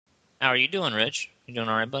How are you doing, Rich? You doing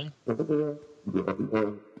all right, buddy?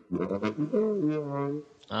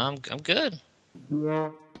 I'm good.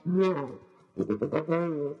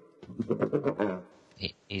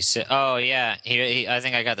 He said, "Oh yeah, I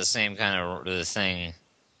think I got the same kind of the thing."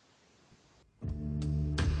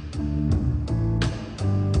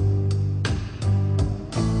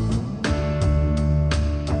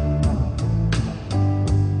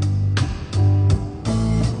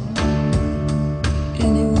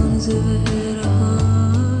 Anyone who's ever had a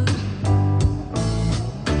heart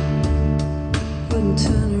wouldn't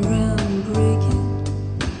turn around and break it.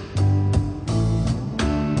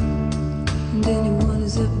 And anyone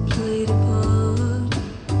who's ever played a part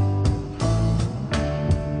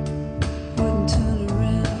wouldn't turn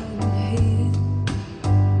around and hate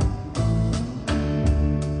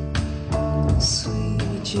it.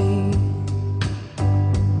 Sweet Jane.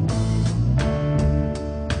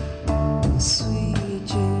 Sweet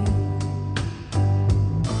Jane.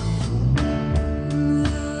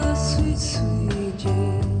 Sweet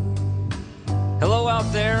Jane. Hello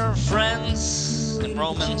out there, friends and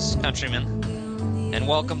Romans, countrymen, and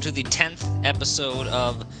welcome to the 10th episode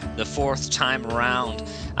of The Fourth Time Around.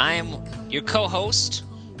 I am your co-host,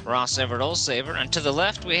 Ross Everett Olsaver, and to the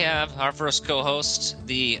left we have our first co-host,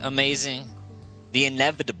 the amazing, the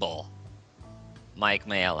inevitable, Mike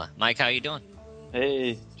Mayella. Mike, how you doing?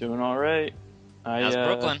 Hey, doing all right. How's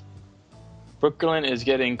Brooklyn? Brooklyn is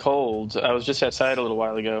getting cold. I was just outside a little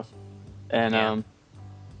while ago, and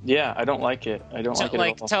Yeah. I don't like it. I don't like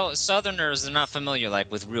it at all. Southerners are not familiar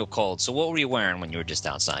with real cold. So what were you wearing when you were just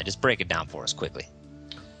outside? Just break it down for us quickly.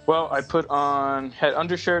 Well, I had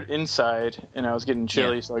undershirt inside, and I was getting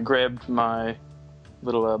chilly, Yeah. so I grabbed my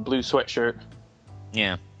little blue sweatshirt.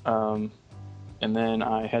 Yeah. And then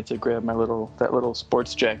I had to grab my little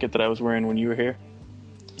sports jacket that I was wearing when you were here.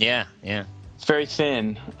 Yeah. It's very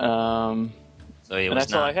thin. So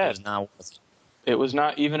that's all I had. It was not worth it. It was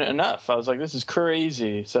not even enough. I was like, this is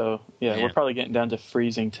crazy. So, yeah, Yeah. we're probably getting down to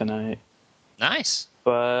freezing tonight. Nice.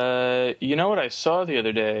 But you know what I saw the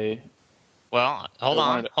other day? Well, hold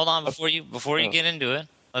on before you Oh. get into it.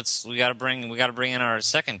 We got to bring in our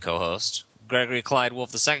second co-host, Gregory Clyde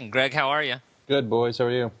Wolf II. Greg, how are you? Good, boys. How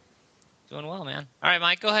are you? Doing well, man. All right,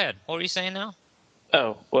 Mike, go ahead. What were you saying now?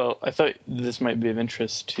 Oh, well, I thought this might be of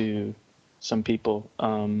interest to some people.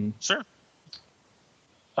 Sure.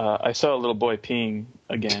 I saw a little boy peeing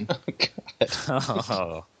again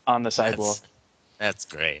Oh, on the sidewalk. that's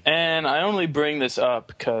great. And I only bring this up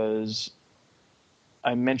because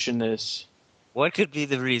I mentioned this What could be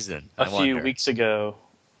the reason? a few weeks ago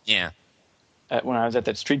Yeah. when I was at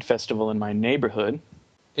that street festival in my neighborhood.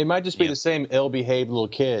 It might just be Yeah. the same ill-behaved little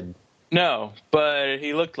kid. No, but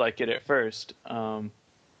he looked like it at first.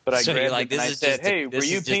 But I So you're grabbed like, him and I this is said, just "Hey, this were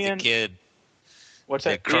you is just a peeing?" kid What's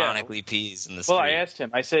that that? Yeah. chronically pees in the street. Well, I asked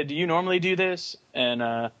him. I said, "Do you normally do this?"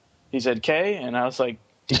 And he said, "K." And I was like,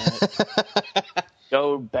 "Damn it.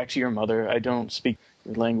 Go back to your mother. I don't speak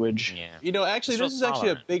your language." Yeah. You know, actually, So this is actually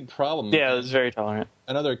a tolerant. big problem Yeah, it was very tolerant.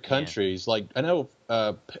 in other countries. Like, I know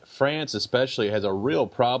France especially has a real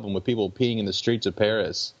problem with people peeing in the streets of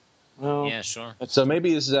Paris. Well, Yeah, sure. So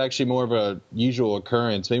maybe this is actually more of a usual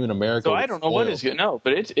occurrence. Maybe in America. so I don't know what is good. No,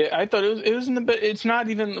 but I thought it was in the. But it's not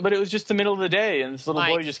even. But it was just the middle of the day, and this little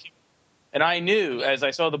Mike. boy just. And I knew as I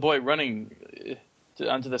saw the boy running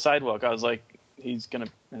onto the sidewalk, I was like, "He's gonna."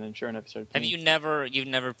 And then, sure enough, he started. Have peeing. you've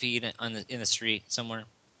never peed in the street somewhere?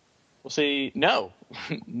 Well, see, no,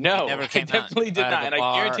 no, Never I came definitely did out not, of and a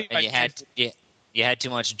bar, I guarantee and you had too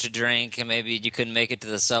much to drink, and maybe you couldn't make it to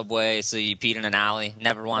the subway, so you peed in an alley.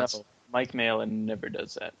 Never once. No, Mike Malin never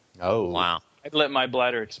does that. Oh. Wow. I'd let my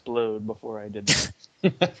bladder explode before I did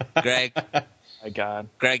that. Greg, My God,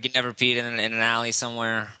 you never peed in an alley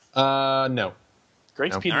somewhere? No.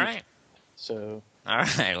 Greg's No. peed. All right. So All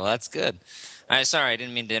right. Well, that's good. All right. Sorry, I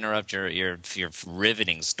didn't mean to interrupt your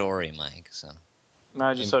riveting story, Mike. So, no,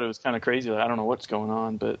 I just thought it was kind of crazy. Like, I don't know what's going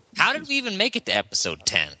on, but how did we even make it to episode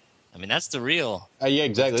 10? I mean, that's the real Yeah,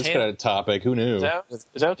 exactly. That's kind of a topic. Who knew? is that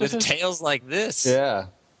what this with is? tales like this. Yeah.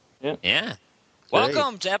 Yeah.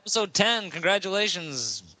 Welcome to episode 10.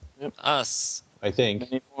 Congratulations, Yep. us. I think.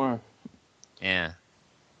 Many more. Yeah.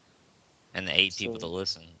 And the 8 people that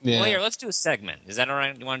listen. Yeah. Well, here, let's do a segment. Is that all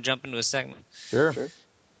right? You want to jump into a segment? Sure. Sure.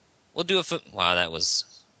 We'll do Wow, that was...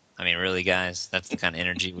 I mean, really, guys? That's the kind of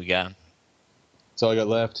energy we got. That's all I got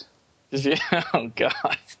left. Oh God,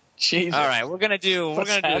 Jesus! All right, we're gonna do What's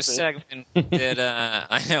a happened? segment that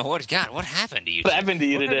I know what happened to you? What happened to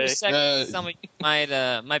you We're gonna do a today? segment some of you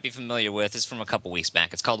might be familiar with. It's from a couple weeks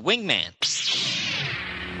back. It's called Wingman.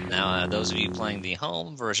 Now, those of you playing the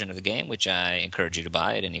home version of the game, which I encourage you to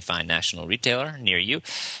buy at any fine national retailer near you,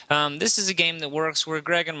 this is a game that works where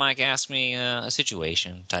Greg and Mike ask me a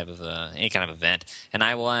situation type of any kind of event, and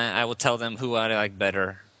I will tell them who I like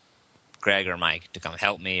better, Greg or Mike, to come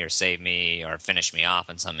help me or save me or finish me off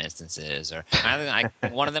in some instances, or I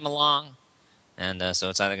one of them along, and so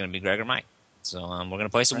it's either going to be Greg or Mike. So we're going to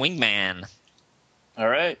play some Wingman. All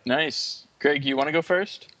right, nice. Greg, you want to go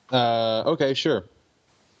first? Okay, sure.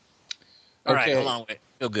 All right, Okay. hold on. Wait.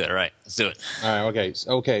 Feel good. All right, let's do it. All right.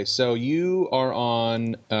 Okay. So you are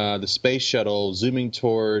on the space shuttle, zooming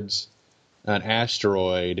towards an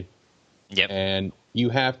asteroid, Yep. and you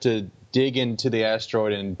have to dig into the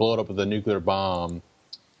asteroid and blow it up with a nuclear bomb.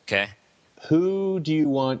 Okay. Who do you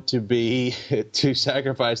want to be to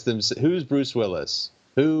sacrifice them? Who's Bruce Willis?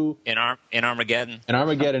 Who In Armageddon. in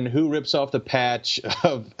Armageddon? Who rips off the patch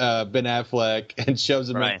of Ben Affleck and shoves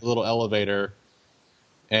him Right. in a little elevator,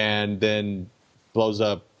 and then blows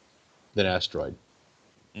up the asteroid?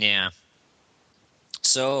 Yeah.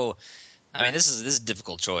 So, I mean, this is a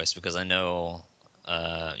difficult choice because I know,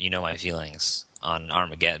 you know my feelings on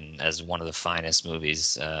Armageddon as one of the finest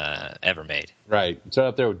movies ever made. Right. It's right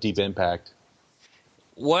up there with Deep Impact.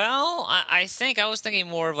 Well, I think I was thinking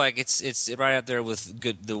more of like it's right up there with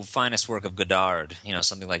the finest work of Godard. You know,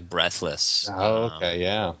 something like Breathless. Oh, okay.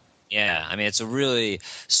 Yeah. Yeah, I mean, it's a really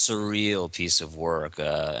surreal piece of work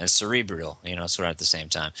and cerebral, you know, sort of at the same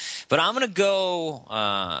time. But I'm gonna go,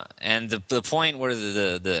 and the point where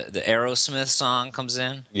the Aerosmith song comes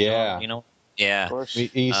in. Yeah. You know, yeah, Of course.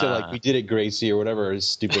 He said like we did it, Gracie, or whatever his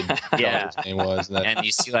stupid Yeah. daughter's name was. And that, and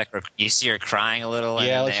you see her crying a little. And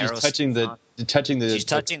yeah, then like she's Aerosmith touching song. the She's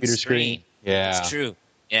touching the computer screen. Yeah. It's true.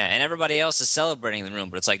 Yeah, and everybody else is celebrating in the room,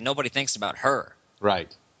 but it's like nobody thinks about her.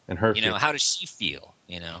 Right. And her. You know, how does she feel?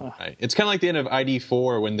 You know, Right. It's kind of like the end of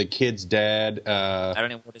ID4 when the kid's dad. I don't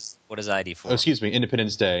know what is ID for. Oh, excuse me,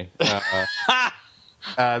 Independence Day. You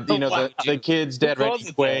know, Wow, the dude. kid's dad, Who calls Randy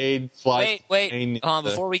it that? Quaid, flies. Wait, plane hold on. into-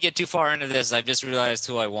 Before we get too far into this, I've just realized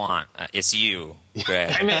who I want. It's you,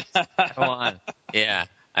 Greg. I mean, Come on. Yeah,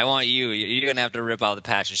 I want you. You're going to have to rip out the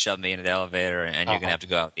patch and shove me into the elevator, and you're going to have to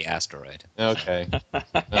go out the asteroid. Okay.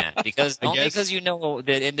 Yeah, because I only guess- because you know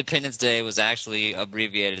that Independence Day was actually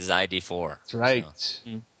abbreviated as ID4. That's right.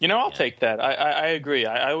 you know, I'll Yeah. take that. I agree.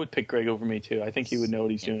 I would pick Greg over me too. I think he would know what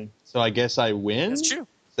he's doing. So I guess I win? That's true.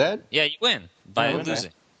 Is that? Yeah, you win by Okay.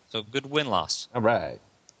 losing. So good win-loss. All right.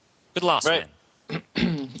 Good Good loss Right.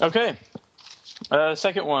 win. Okay.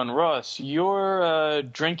 Second one, Ross. You're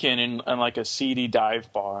drinking in like a seedy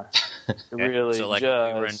dive bar. Okay. Really, So like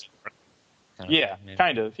just we were in kind of- yeah,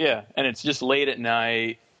 kind of, yeah. And it's just late at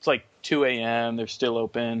night. It's like 2 a.m. They're still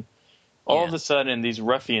open. All Yeah. of a sudden, these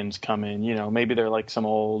ruffians come in. You know, maybe they're like some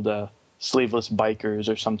old sleeveless bikers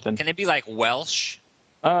or something. Can it be like Welsh?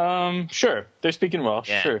 Sure. They're speaking Welsh.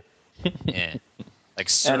 Yeah. Sure. Yeah. Like And,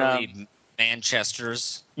 surly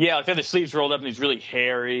Manchesters. Yeah, like they have the sleeves rolled up and these really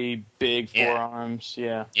hairy, big Yeah. forearms.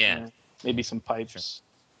 Yeah. Yeah. Maybe some pipes.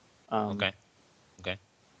 Okay.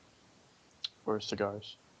 Or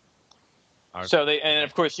cigars. Or- So and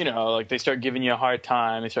of course, you know, like they start giving you a hard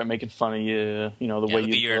time. They start making fun of you. You know, the Yeah, way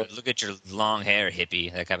look, you look at your long hair,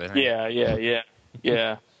 hippie, that kind of thing. Yeah.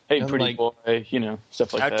 Hey, And pretty like- boy. You know,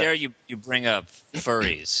 stuff like How that. dare you bring up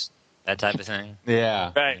furries, that type of thing.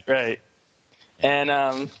 Yeah. Right.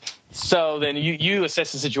 And so then you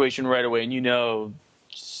assess the situation right away, and you know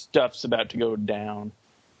stuff's about to go down,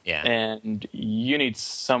 Yeah. and you need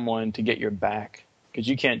someone to get your back because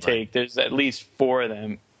you can't Right. take. There's at least 4 of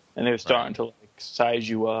them, and they're starting to like size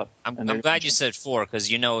you up. I'm and they're- glad you said 4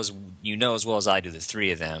 because you know as well as I do the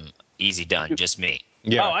 3 of them, easy done, just me.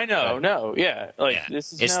 Yeah. Oh, I know. Right. No, yeah. Like Yeah.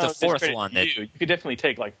 this is It's no the fourth discredit one to that- you could definitely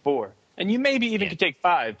take like 4, and you maybe even Yeah. could take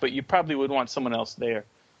 5, but you probably would want someone else there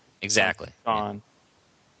Exactly. on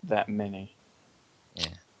that many. Yeah.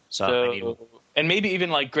 So, I need, So, and maybe even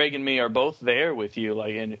like Greg and me are both there with you.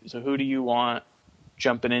 Like, and so who do you want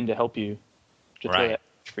jumping in to help you to throw Right. that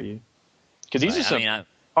for you? Because these are I some mean,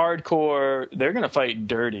 hardcore. They're gonna fight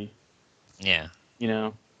dirty. yeah. You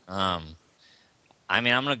know. I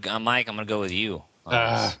mean, I'm gonna go with you. on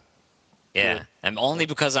Ah. this. Yeah, Good. and only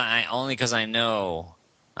because I know,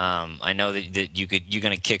 that you're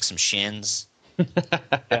gonna kick some shins.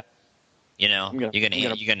 Yeah. You know, I'm gonna- you're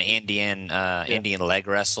I'm gonna- gonna Indian leg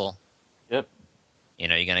wrestle. Yep. You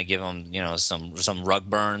know, you're gonna give them, you know, some rug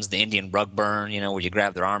burns, the Indian rug burn. You know, where you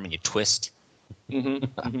grab their arm and you twist. hmm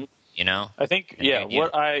You know. I think And yeah. you-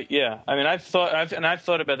 I mean, I've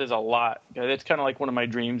thought about this a lot. It's kind of like one of my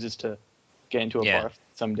dreams is to get into a Yeah. bar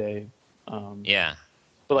someday. Yeah.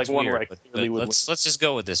 But like It's one weird, where I but really would. let's just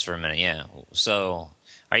go with this for a minute. Yeah. So,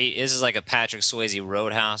 This is like a Patrick Swayze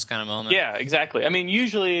Roadhouse kind of moment? Yeah, exactly. I mean,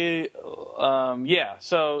 usually, yeah.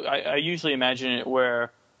 So I usually imagine it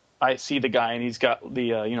where I see the guy and he's got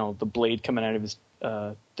the the blade coming out of his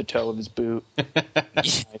the toe of his boot. So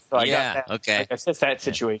I Yeah, got that. okay. Like, it's that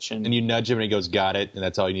situation. And you nudge him and he goes, "Got it," and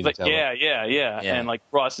that's all you need Like, to tell him. yeah. And like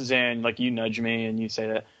Ross is in, like you nudge me and you say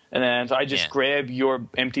that, and then so I just grab your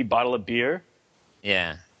empty bottle of beer.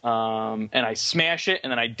 Yeah. And I smash it,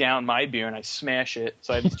 and then I down my beer, and I smash it.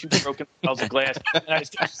 So I have these two broken bottles of glass, and I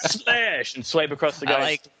just slash and swipe across the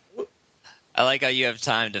guy. I like how you have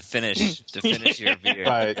time to finish your beer.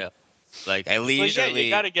 Right. Yeah. Like I leisurely. Well, yeah, you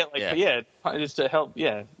got to get just to help.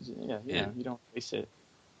 Yeah. You don't waste it.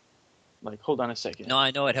 Like, hold on a second. No,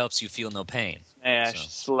 I know it helps you feel no pain.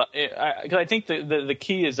 Smash. Because I think the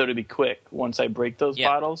key is though to be quick. Once I break those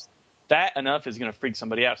bottles, that enough is going to freak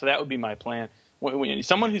somebody out. So that would be my plan. When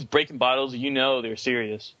someone who's breaking bottles, they're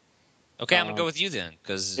serious. Okay, I'm gonna go with you then,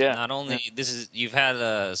 because not only you've had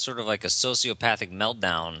a sort of like a sociopathic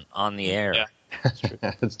meltdown on the air. Yeah, that's true.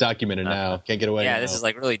 It's documented now. Can't get away. Yeah, now. this is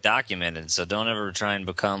like really documented. So don't ever try and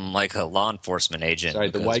become like a law enforcement agent.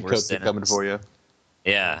 Sorry, the white coats are coming for you.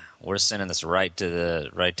 Yeah, we're sending this right to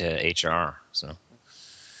HR. So,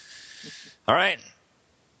 all right,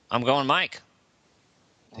 I'm going Mike.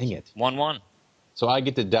 Dang it. 1-1. So I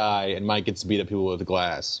get to die, and Mike gets to beat up people with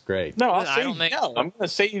glass. Great. No, I don't make- I'm going to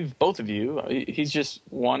save both of you. He's just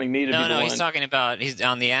wanting me to be the one. He's talking about he's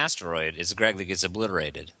on the asteroid. It's Greg that gets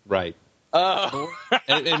obliterated. Right. Oh.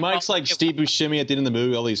 And Mike's like Steve Buscemi at the end of the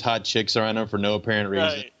movie. All these hot chicks around him for no apparent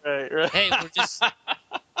reason. Right. Hey, we're just.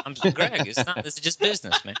 I'm Greg. It's not. This is just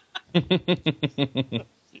business, man.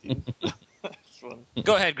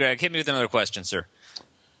 Go ahead, Greg. Hit me with another question, sir.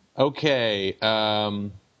 Okay.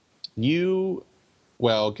 You're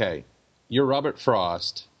Robert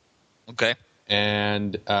Frost. Okay.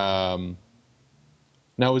 And now,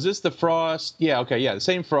 is this the Frost? Yeah, okay, yeah, the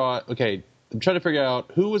same Frost. Okay, I'm trying to figure out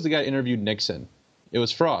who was the guy that interviewed Nixon. It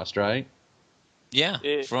was Frost, right? Yeah.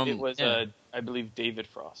 It was, I believe, David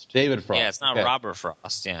Frost. David Frost. Yeah, it's not okay. Robert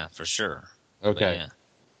Frost. Yeah, for sure. Okay.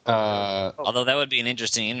 But, yeah. Although that would be an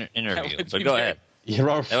interesting interview. But go ahead. Yeah,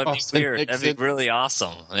 Robert That would be Frost and weird. Nixon. That'd be really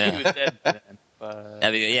awesome. He Yeah. was dead then.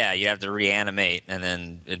 You have to reanimate, and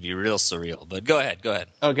then it'd be real surreal. But go ahead.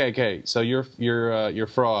 Okay. So you're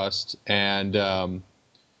Frost, and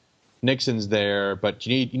Nixon's there, but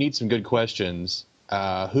you need some good questions.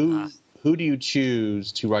 Who do you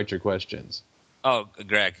choose to write your questions? Oh,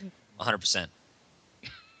 Greg, 100%.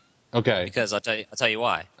 Okay. Because I'll tell you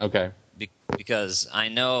why. Okay. Because I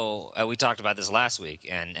know we talked about this last week,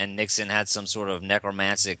 and Nixon had some sort of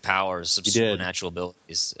necromantic powers, some supernatural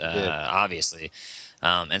abilities, obviously,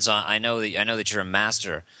 and so I know that you're a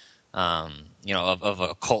master, of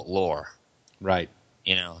occult lore, Right.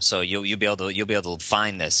 So you'll be able to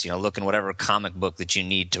find this, look in whatever comic book that you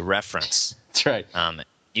need to reference. That's right.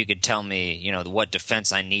 You could tell me, what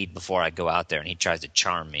defense I need before I go out there, and he tries to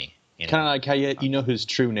charm me. Kind of like how you know his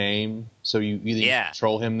true name, so you either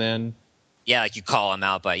control him then. Yeah, like you call him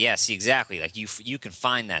out, but see, exactly. Like you can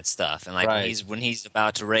find that stuff, and like when he's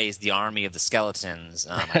about to raise the army of the skeletons,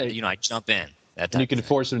 I jump in. And you can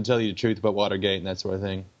force him to tell you the truth about Watergate and that sort of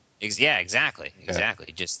thing. Yeah, exactly.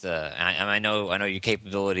 Just I know your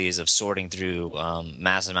capabilities of sorting through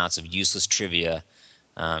massive amounts of useless trivia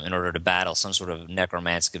in order to battle some sort of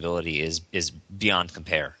necromantic ability is beyond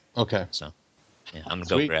compare. Okay. So, yeah, I'm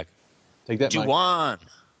gonna go, Greg. Take that, Mike. Juwan.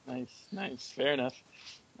 Nice. Fair enough.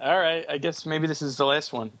 All right. I guess maybe this is the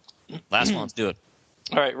last one. Last one. Let's do it.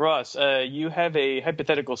 All right, Ross. You have a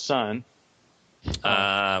hypothetical son.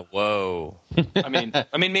 Whoa. I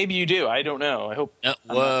mean, maybe you do. I don't know. I hope.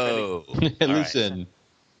 Whoa. Listen.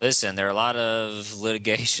 Listen, there are a lot of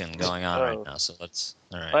litigation going on right now, so let's.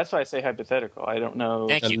 All right. Well, that's why I say hypothetical. I don't know.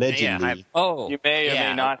 Thank you. Allegedly. You may or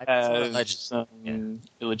may not have some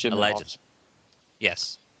illegitimate offspring.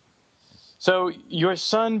 Yes. So your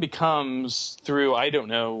son becomes, through I don't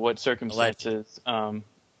know what circumstances,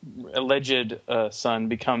 alleged son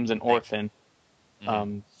becomes an orphan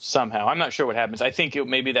somehow. I'm not sure what happens. I think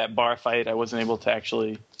maybe that bar fight I wasn't able to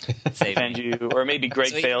actually defend you, or maybe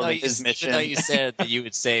Greg failed in his mission. Even though you said that you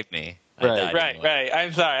would save me. Right.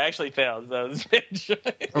 I'm sorry. I actually failed. So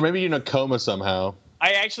or maybe you're in a coma somehow.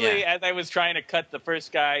 I actually, as I was trying to cut the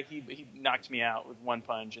first guy, he knocked me out with one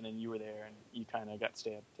punch, and then you were there, and you kind of got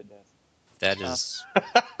stabbed to death. That is.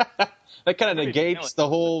 That kind of negates the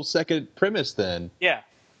whole second premise then. Yeah.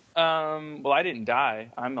 Well, I didn't die.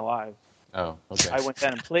 I'm alive. Oh, okay. I went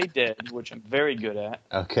down and played dead, which I'm very good at.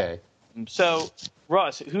 Okay. So,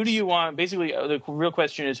 Ross, who do you want? Basically, the real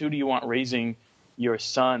question is, who do you want raising your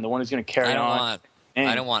son, the one who's going to carry on?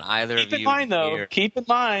 I don't want either of you. Keep in mind, though. here. Keep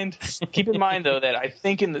in mind though that I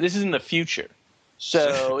think this is in the future.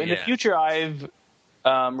 So in the Yeah. future, I've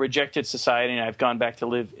rejected society and I've gone back to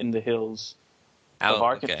live in the hills of Oh,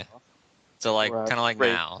 Arkansas. okay. So like Where I kind of like was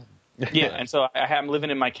raised. now. Yeah, and so I'm living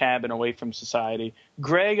in my cabin away from society.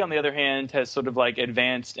 Greg, on the other hand, has sort of like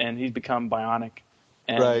advanced and he's become bionic.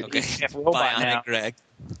 And Right. Okay. he's half robot Bionic now. Greg.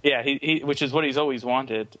 Yeah, he which is what he's always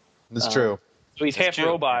wanted. That's true. So he's That's half true.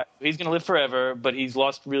 robot. He's going to live forever, but he's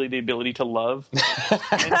lost really the ability to love.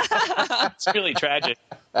 It's really tragic.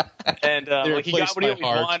 And They like he got replaced what he my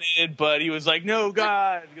always heart. wanted, but he was like, "No,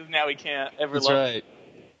 God," because now he can't ever That's love.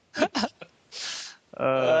 right.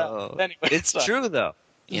 Anyway, It's so- true though.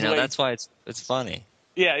 This You is know, way- that's why it's funny.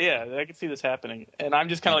 Yeah, I can see this happening, and I'm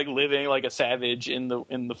just kind of like living like a savage in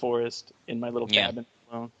the forest in my little Yeah. cabin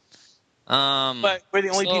alone. But But we're the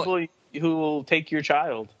only so- people who will take your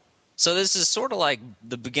child. so this is sort of like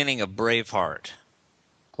the beginning of Braveheart.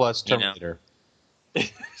 Plus You know. Terminator.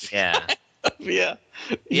 Yeah. Yeah,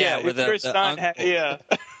 Yeah, where if the- your the son uncle- yeah.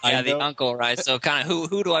 Yeah, the know. uncle, right? So kind of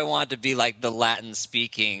who do I want to be like the Latin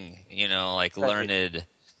speaking, like Right. learned,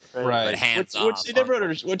 Right. but hands which off. I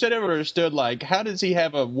never which I never understood. Like, how does he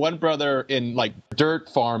have one brother in like dirt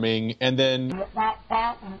farming, and then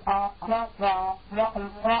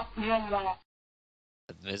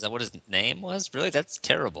Is that what his name was? Really? That's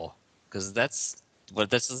terrible. Because this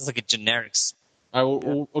is like a generic.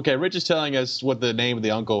 okay, Rich is telling us what the name of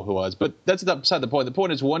the uncle who was, but that's not beside the point. The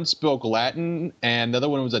point is one spoke Latin and the other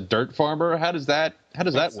one was a dirt farmer. How does that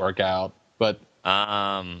work out? But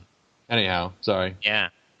anyhow, sorry. Yeah.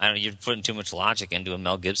 I don't know. You're putting too much logic into a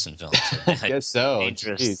Mel Gibson film. I guess so.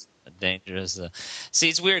 Dangerous. Dangerous. See,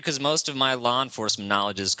 it's weird because most of my law enforcement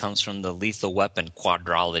knowledge comes from the Lethal Weapon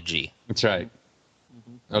quadrology. That's right.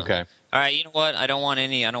 Okay. All right, you know what? I don't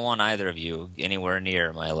want either of you anywhere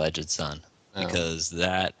near my alleged son Oh. because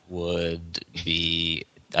that would be.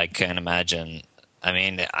 I can't imagine. I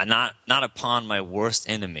mean, not upon my worst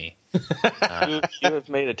enemy. You have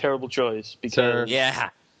made a terrible choice because Sir. Yeah,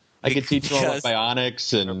 I could teach you all about Because-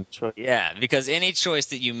 bionics and yeah. Because any choice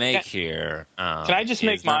that you make here. Can I just is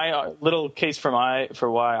make not- my little case for why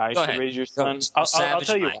I Go should ahead. raise your Go. son? I'll Savage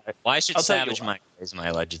tell you Mike. why. Why should I'll tell you Savage why. Mike raise my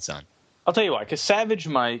alleged son? I'll tell you why. Because Savage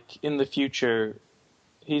Mike in the future,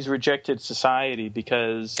 he's rejected society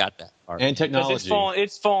because Got that part. and technology.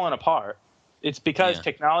 it's fallen apart. It's because Yeah.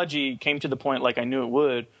 technology came to the point, like I knew it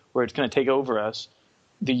would, where it's going to take over us.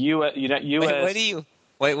 The U.S.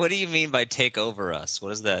 What do you mean by take over us?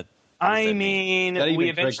 What is that? What does I that mean, Is that even we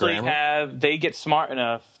correct eventually grammar? they get smart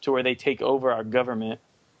enough to where they take over our government.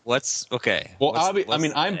 What's okay? Well, what's I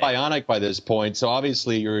mean, the I'm name? bionic by this point, so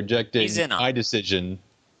obviously you're rejecting He's in on my it. decision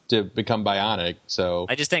to become bionic. So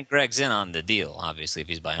I just think Greg's in on the deal. Obviously, if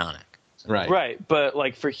he's bionic. right. Right, but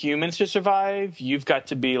like for humans to survive, you've got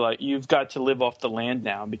to live off the land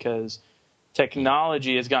now because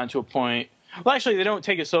technology has gotten to a point. Well, actually, they don't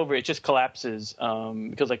take us over; it just collapses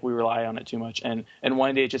because like we rely on it too much, and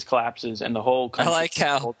one day it just collapses, and the whole I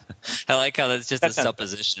country. like how that's just a That's not-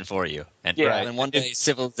 supposition for you. And Yeah. and one day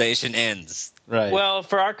civilization ends. Right. Well,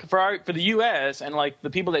 for the U.S. and like the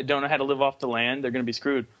people that don't know how to live off the land, they're going to be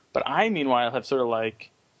screwed. But I, meanwhile, have sort of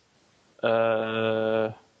like,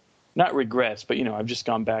 not regrets, but I've just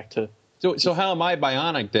gone back to. so how am I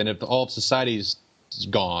bionic then if all of society's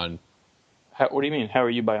gone? What do you mean? How are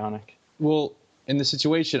you bionic? Well, in the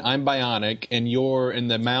situation, I'm bionic and you're in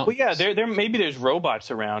the Well, mountains. yeah, there maybe there's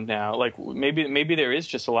robots around now. Like maybe there is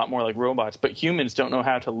just a lot more like robots, but humans don't know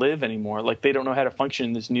how to live anymore. Like they don't know how to function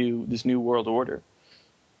in this new world order.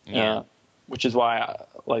 Yeah. Which is why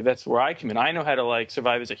that's where I come in. I know how to like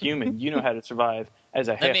survive as a human. You know how to survive as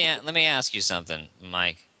a half. Let me ask you something,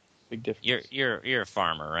 Mike. Big difference. You're a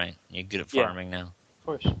farmer, right? You're good at Yeah. farming now. Of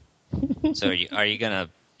course. So are you gonna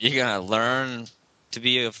learn to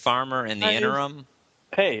be a farmer in the I- interim?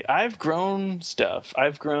 Hey, I've grown stuff.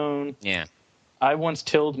 Yeah. I once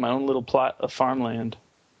tilled my own little plot of farmland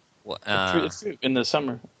What, in the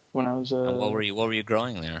summer when I was what were you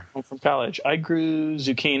growing there? home from college. I grew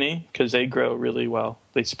zucchini because they grow really well.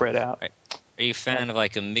 They spread out. Are you a fan of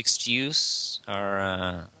like a mixed use or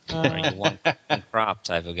are you one crop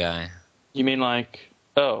type of guy? You mean like?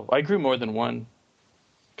 Oh, I grew more than one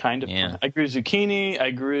kind of. Yeah. plant. I grew zucchini.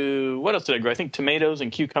 I grew. What else did I grow? I think tomatoes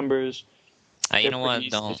and cucumbers. You They're know what? pretty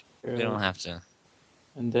easy to We take care don't of. have to.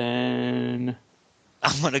 And then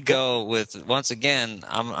I'm gonna go with once again.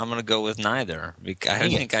 I'm gonna go with neither. I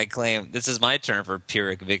think I claim this is my turn for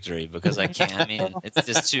Pyrrhic victory because I can't. I mean, it's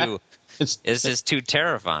just too. It's It's just too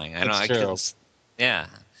terrifying. I know. It's I true. couldn't. Yeah.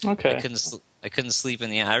 okay. I couldn't sleep in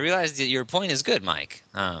the. I realized that your point is good, Mike.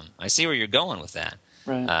 I see where you're going with that.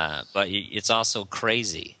 Right. But it's also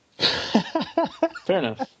crazy. Fair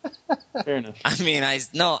enough. Fair enough. I mean, I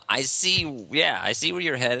see. Yeah, I see where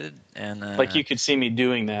you're headed, and Like you could see me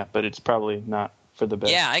doing that, but it's probably not for the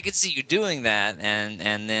best. yeah, I could see you doing that,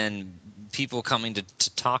 and then people coming to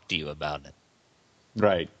talk to you about it.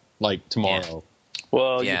 Right. Like tomorrow.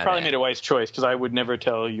 Well, Yeah, you probably that- made a wise choice because I would never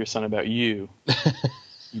tell your son about you.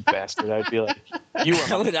 You bastard. I'd be like, you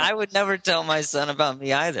are. I would never tell my son about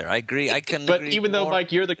me either. I agree. I couldn't. But agree even though, more.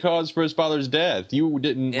 Mike, you're the cause for his father's death, you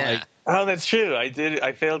didn't Yeah. like. Oh, that's true. I did.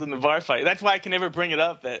 I failed in the bar fight. That's why I can never bring it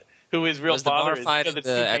up. That who his real was the father bar is. fight because at it's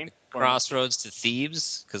too the painful for me. crossroads to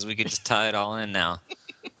Thebes? Because we could just tie it all in now.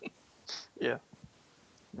 Yeah.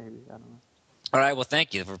 Maybe I don't know. All right. Well,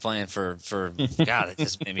 thank you for playing for. God, it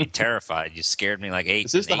just made me terrified. You scared me like eight.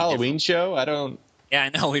 Is this the eight Halloween show? I don't. Yeah, I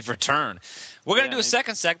know we've returned. We're going to Yeah, do a maybe.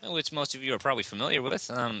 second segment, which most of you are probably familiar with.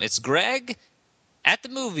 It's Greg at the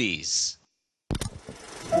movies.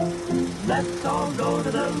 Let's all go to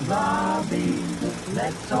the lobby.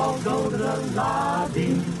 Let's all go to the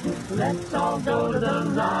lobby. Let's all go to the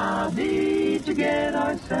lobby to get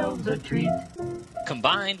ourselves a treat.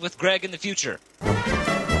 Combined with Greg in the future.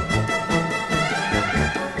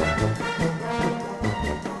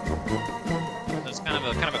 So it's kind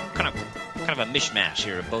of a mishmash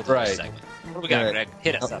here of both of Right. those segments. What do we got, Right. Greg?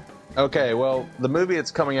 Hit us up. Okay, well, the movie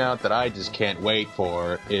that's coming out that I just can't wait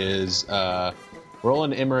for is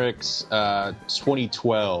Roland Emmerich's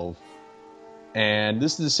 2012. And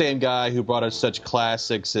this is the same guy who brought us such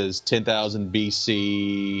classics as 10,000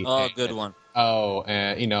 BC. Oh, good one. Oh,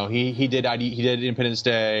 and he did Independence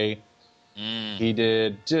Day. He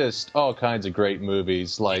did just all kinds of great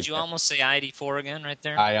movies. Like Did you almost say ID4 again right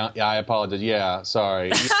there? I apologize. Yeah,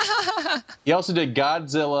 sorry. He also did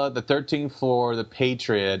Godzilla, The 13th Floor, The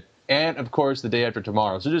Patriot, and of course The Day After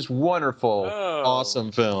Tomorrow. So just wonderful,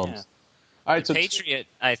 awesome films. yeah. All right, so Patriot,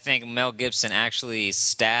 I think Mel Gibson actually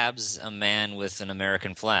stabs a man with an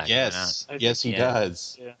American flag. yes, I yes, he think-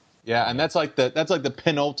 does. Yeah. Yeah, and that's like the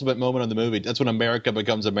penultimate moment of the movie. That's when America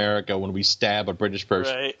becomes America, when we stab a British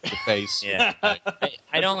person Right. in the face. Yeah.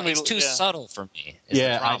 I don't. It's too Yeah. subtle for me. is the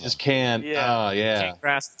Yeah, I problem. just can't. Yeah. Oh, yeah. Can't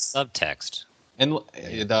grasp the subtext. And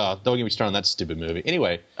don't get me started on that stupid movie.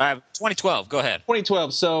 Anyway, All right, 2012. Go ahead.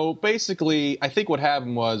 2012. So basically, I think what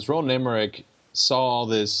happened was Roland Emmerich saw all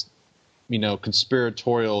this,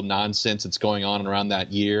 conspiratorial nonsense that's going on around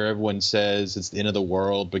that year. Everyone says it's the end of the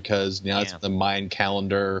world because it's Yeah. the Mayan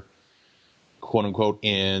calendar, quote unquote,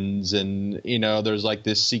 ends, and there's like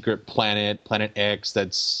this secret planet, Planet X,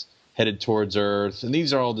 that's headed towards Earth, and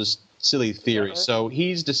these are all just silly theories. right? So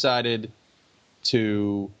he's decided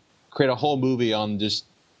to create a whole movie on just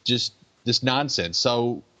this nonsense.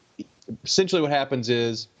 So essentially, what happens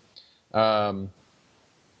is,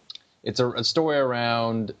 it's a story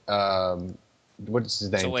around what's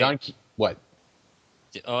his name? So wait. John. What?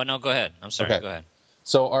 Oh no, go ahead. I'm sorry. Okay. Go ahead.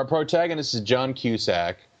 So our protagonist is John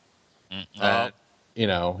Cusack. Oh,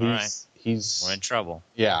 He's we're in trouble.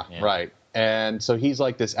 yeah, Yeah. right. And so he's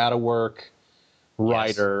like this out of work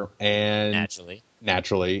writer, and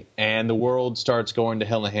Naturally, and the world starts going to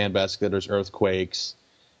hell in a handbasket. There's earthquakes.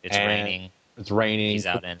 it's And raining. It's raining. He's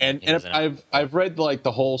out in- and he's in- I've read like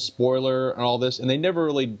the whole spoiler and all this, and they never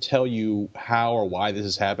really tell you how or why this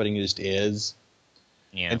is happening. It just is.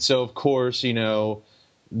 Yeah. And so, of course,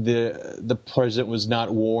 the president was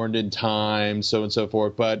not warned in time, so on and so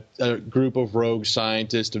forth. But a group of rogue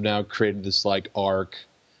scientists have now created this like arc.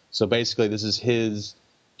 So basically, this is his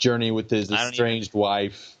journey with his I don't estranged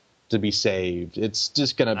wife to be saved. It's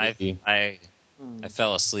just gonna be I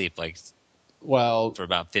fell asleep like well. for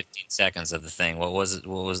about 15 seconds of the thing. What was it?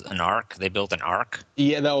 What was an ark? They built an ark.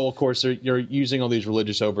 Yeah, though of course you're using all these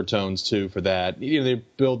religious overtones too for that. They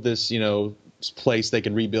build this place they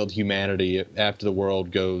can rebuild humanity after the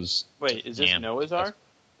world goes. Wait, is this Yeah. Noah's Ark?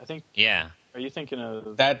 I think. Yeah. Are you thinking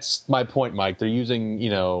of? That's my point, Mike. They're using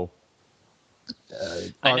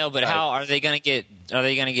I know, but how are they going to get? Are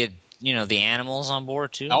they going to get the animals on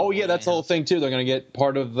board too? Oh yeah, that's the whole thing too. They're going to get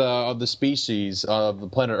part of the species of the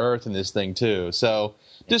planet Earth in this thing too. So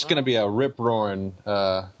just going to be a rip roaring.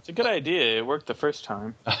 It's a good idea. It worked the first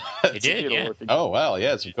time. It did. It'll Yeah. work again. Oh well,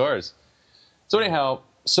 yes, of course. So anyhow,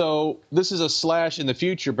 so this is a slash in the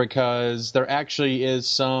future because there actually is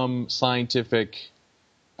some scientific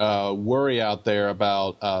worry out there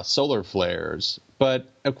about solar flares. But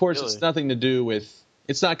of course, Really? it's nothing to do with.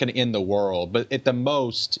 It's not going to end the world, but at the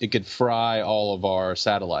most, it could fry all of our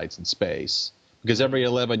satellites in space because every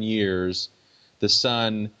 11 years, the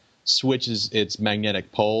sun switches its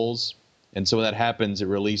magnetic poles, and so when that happens, it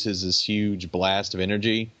releases this huge blast of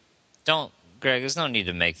energy. Don't Greg, there's no need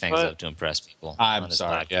to make things But- up to impress people. I'm on this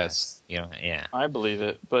sorry, podcast. yes. You know, yeah. I believe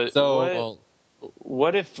it, but So-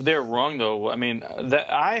 what if they're wrong though? I mean,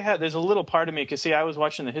 there's a little part of me because see, I was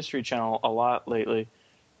watching the History Channel a lot lately,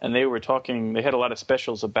 and they were talking. They had a lot of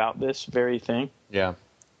specials about this very thing, Yeah.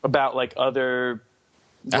 about like other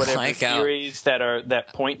whatever like how- theories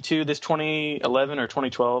that point to this 2011 or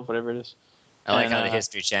 2012, whatever it is. I like And, how the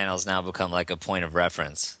History Channel has now become like a point of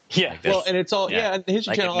reference. Yeah. Like this. Well, and it's all Yeah. and the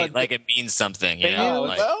History Channel like it means something. You And know, you-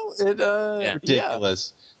 like, well, it Yeah.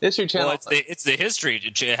 ridiculous. The History Channel. well, it's the history.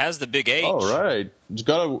 It has the big H. Oh right, it's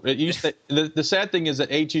got it used to, the sad thing is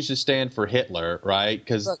that H used to stand for Hitler, right?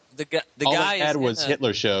 Because Look, the all guy they had is was in a-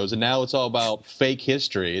 Hitler shows, and now it's all about fake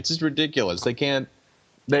history. It's just ridiculous. They can't.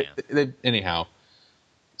 Anyhow.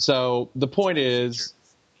 So the point is,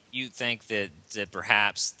 You think that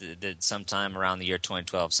perhaps that sometime around the year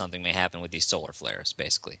 2012 something may happen with these solar flares,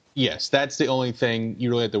 basically. yes, that's the only thing you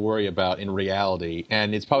really have to worry about in reality,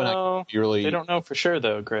 and it's probably not Well, gonna be really. They don't know for sure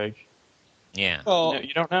though, Greg. Yeah. Well, No,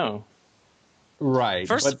 you don't know. right.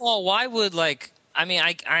 First but- of all, why would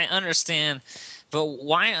I understand, but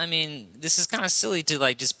why? I mean, this is kind of silly to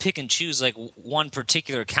like just pick and choose like one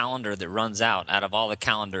particular calendar that runs out of all the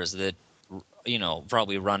calendars that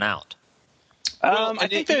probably run out. Well, I and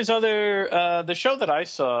think it- there's other the show that I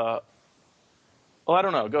saw. Well, I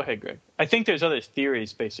don't know. Go ahead, Greg. I think there's other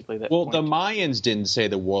theories basically that. Well, point the to- Mayans didn't say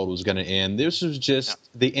the world was going to end. This was just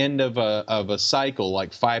the end of a cycle,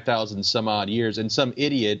 like 5,000 some odd years, and some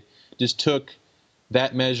idiot just took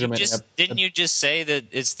that measurement. Didn't you just say that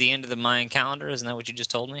it's the end of the Mayan calendar? Isn't that what you just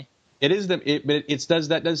told me? It is but it does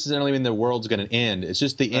that doesn't necessarily mean the world's going to end. It's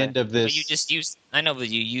just the Right. end of this. But you just use. I know, but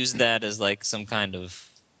you use that as like some kind of.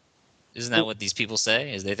 Isn't that what these people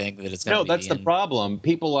say? Is they think that it's going to No, be that's the end? problem.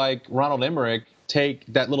 People like Ronald Emmerich take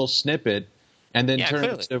that little snippet and then Yeah, turn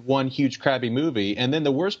clearly. it into one huge crappy movie. And then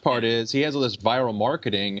the worst part is he has all this viral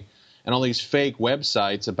marketing and all these fake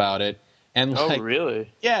websites about it. And Oh, like,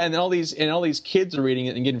 really? yeah, and all these kids are reading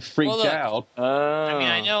it and getting freaked Well, look, out. I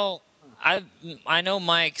mean, I know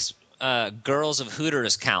Mike's Girls of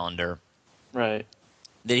Hooters calendar Right.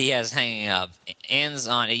 that he has hanging up ends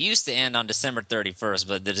on. It used to end on December 31st,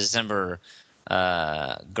 but the December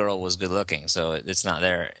girl was good looking, so it's not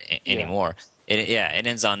there anymore. It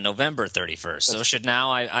ends on November 31st. So should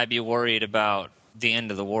now I be worried about the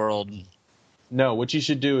end of the world? No, what you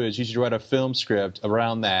should do is you should write a film script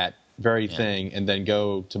around that very Yeah. thing and then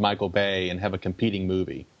go to Michael Bay and have a competing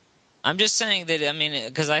movie. I'm just saying that, I mean,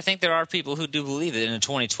 because I think there are people who do believe that in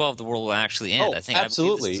 2012 the world will actually end. Oh, I think I believe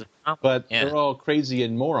absolutely. this is a- But Yeah. they're all crazy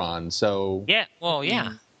and morons, so Yeah, well,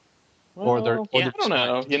 yeah. Or they're- Well, or I they're don't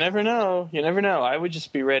know. You never know. You never know. I would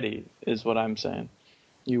just be ready, is what I'm saying.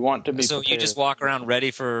 You want to be So prepared. you just walk around ready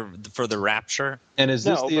for the rapture? and is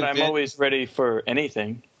this No, the but event? I'm always ready for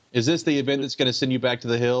anything. Is this the event that's going to send you back to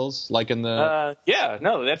the hills, like in the? Yeah,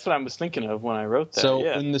 no, that's what I was thinking of when I wrote that. so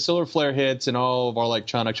yeah. when the solar flare hits and all of our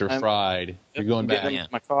electronics are I'm- fried, you're going I'm back. getting Yeah.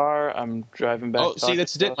 into my car. I'm driving back. Oh, see,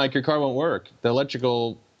 that's it, Mike. Your car won't work. The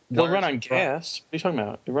electrical. It'll wires run are on fried. gas. What are you talking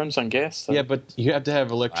about? It runs on gas. Though. Yeah, but you have to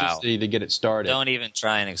have electricity to get it started. Don't even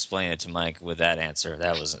try and explain it to Mike with that answer.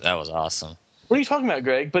 That was awesome. What are you talking about,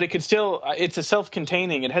 Greg? But it could still. It's a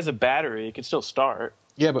self-containing. It has a battery. It could still start.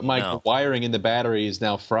 Yeah, but Mike, No. the wiring in the battery is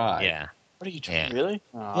now fried. Yeah. What are you talking? Yeah. Really?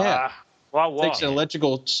 Yeah. Well, I'll It walk. takes an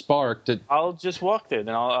electrical spark to. I'll just walk there.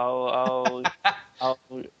 Then I'll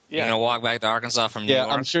You're yeah. gonna walk back to Arkansas from New Yeah,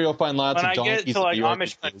 York? I'm sure you'll find lots When of I donkeys. get to in like New York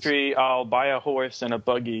Amish because- country, I'll buy a horse and a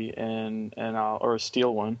buggy and I'll or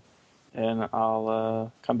steal one, and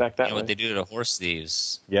I'll come back that You know way. what they do to the horse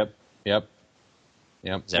thieves? Yep. Is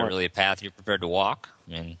that What? really a path you're prepared to walk?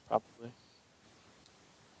 I mean, Probably.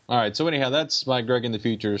 All right. So anyhow, that's my Greg in the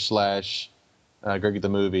Future / Greg at the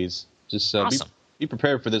Movies. Just Awesome. be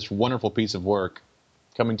prepared for this wonderful piece of work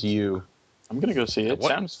coming to you. I'm gonna go see it. What-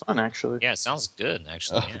 Sounds fun, actually. yeah, it sounds good,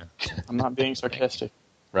 actually. Oh. Yeah. I'm not being sarcastic.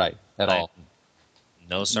 Right. At all.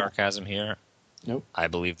 No sarcasm here. Nope. I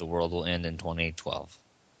believe the world will end in 2012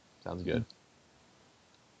 Sounds good.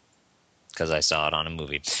 because I saw it on a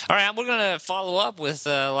movie. All right, we're going to follow up with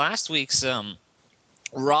last week's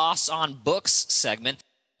Ross on Books segment,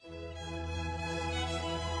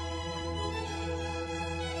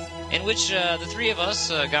 in which the three of us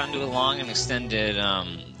got into a long and extended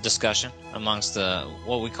discussion amongst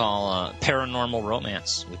what we call paranormal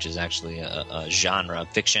romance, which is actually a genre of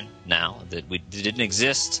fiction now that didn't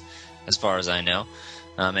exist as far as I know.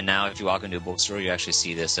 And now, if you walk into a bookstore, you actually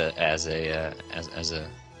see this as a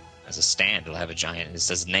stand. It'll have a giant. It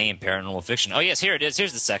says name paranormal fiction. Oh yes, here it is.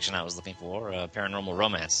 Here's the section I was looking for. Paranormal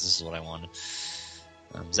romance. This is what I wanted.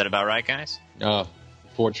 Is that about right, guys?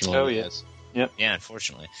 Fortunately, Oh, yeah. yes. Yep. Yeah,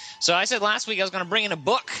 unfortunately. So I said last week I was going to bring in a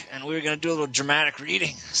book, and we were going to do a little dramatic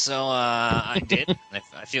reading. So I did.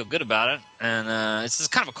 I feel good about it. And it's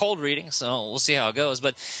kind of a cold reading, so we'll see how it goes.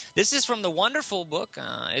 But this is from the wonderful book.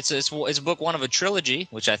 It's book one of a trilogy,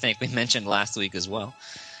 which I think we mentioned last week as well.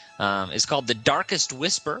 It's called The Darkest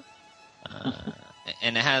Whisper.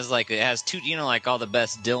 And it has two, like all the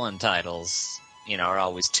best Dylan titles, are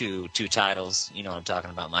always two titles. You know what I'm talking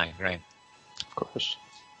about, Mike, right? Of course.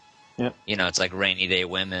 Yep. It's like Rainy Day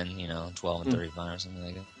Women, 12 and 35 or something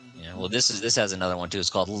like that. Well, this has another one too. It's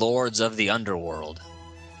called Lords of the Underworld.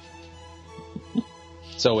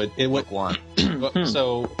 So it Book one.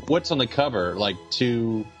 So what's on the cover? Like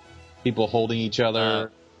two people holding each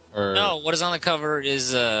other? Or No, what is on the cover is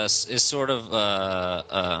sort of a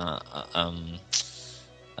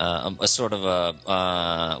sort of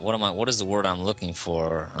a what is the word I'm looking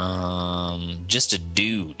for? Just a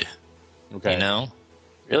dude. okay.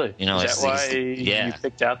 Really? It's- Is that why yeah. you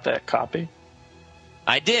picked out that copy?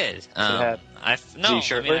 I did. Is he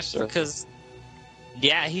shirtless, or- Because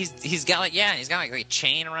he's got like a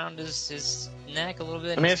chain around his neck a little bit.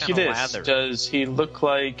 Let me He's ask you kinda this: lathered. does he look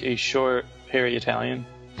like a short, hairy Italian?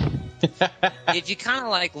 If you kind of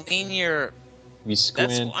like lean your, You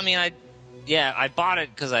squint. I bought it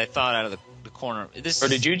because I thought out of the corner. Or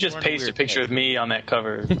did you just paste a picture of me on that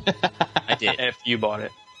cover I did. if you bought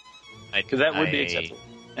it? Because that would be acceptable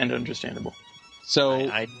and understandable. So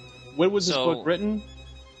when was this so- book written?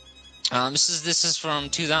 This is from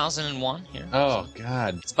 2001 here. Oh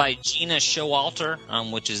God. It's by Gina Showalter,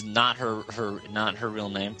 which is not her real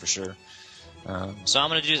name for sure. So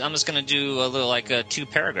I'm just gonna do a little 2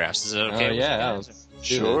 paragraphs. Is it okay? Oh with yeah. you guys?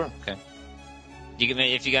 Sure. Okay.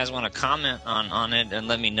 If you guys want to comment on it and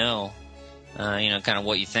let me know, kind of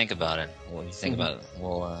what you think about it. What you think about it?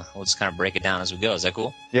 We'll just kind of break it down as we go. Is that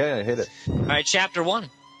cool? Yeah, hit it. All right, chapter 1.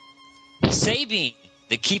 Sabine,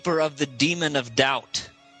 the keeper of the demon of doubt,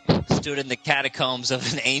 stood in the catacombs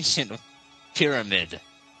of an ancient pyramid,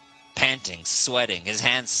 panting, sweating, his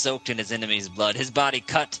hands soaked in his enemy's blood, his body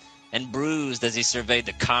cut and bruised as he surveyed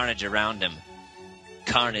the carnage around him.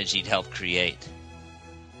 Carnage he'd helped create.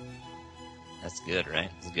 That's good, right?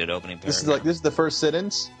 It's a good opening paragraph. This is the first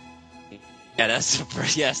sentence? Yeah, that's the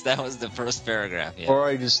first, yes, that was the first paragraph. Yeah. Or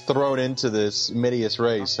are you just thrown into this Midius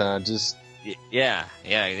race, huh? Just Yeah.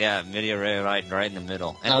 Midia Ray right in the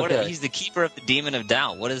middle. And Okay. he's the keeper of the demon of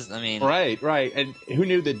doubt. Right. And who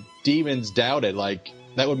knew that demons doubted? Like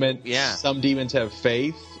that would mean Yeah. some demons have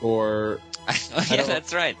faith, or Yeah,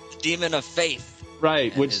 that's right. The demon of faith.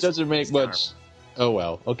 right, And which his- doesn't make his much. Oh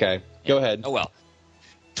well. Okay, go ahead. Oh, well.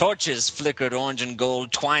 Torches flickered orange and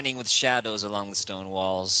gold, twining with shadows along the stone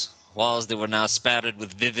walls. Walls that were now spattered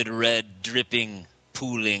with vivid red, dripping,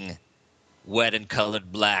 pooling, wet and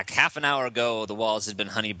colored black. Half an hour ago, the walls had been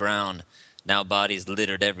honey brown. Now bodies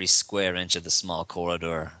littered every square inch of the small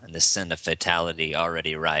corridor, and the scent of fatality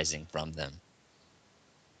already rising from them.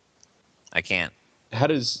 I can't. How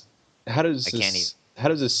does I can't the sin of How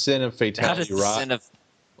does fatality the rise? sin of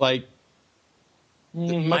Like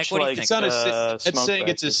Much what do you like think? it's not a sin. It's smoke saying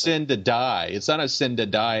it's a practice. sin to die. It's not a sin to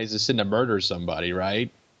die. It's a sin to murder somebody, right?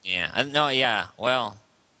 yeah, no, yeah. Well,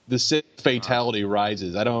 The sin of fatality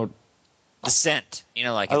rises. I don't. the scent.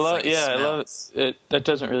 Like I it's love. like it Yeah, I love smells. it. That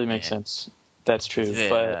doesn't really make Yeah. sense. That's true, The,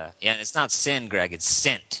 but yeah, it's not sin, Greg. It's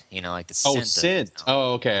scent. Like the Oh, scent. scent. Of,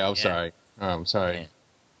 Oh, okay. I'm Yeah. sorry. Oh, I'm sorry. Yeah.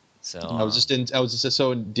 So I was just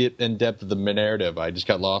so in depth of the narrative. I just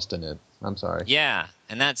got lost in it. I'm sorry. yeah,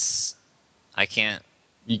 and that's I can't.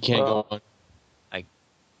 You can't Well, go on.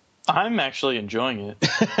 I'm actually enjoying it.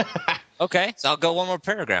 Okay, so I'll go one more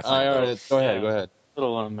paragraph. All right, go ahead. Yeah. Go ahead. A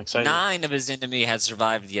little excited. 9 of his enemy had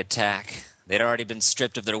survived the attack. They'd already been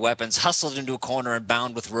stripped of their weapons, hustled into a corner, and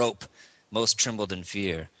bound with rope. Most trembled in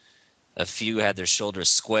fear. A few had their shoulders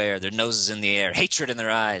square, their noses in the air, hatred in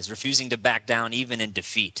their eyes, refusing to back down even in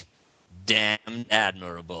defeat. Damned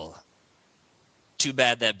admirable. Too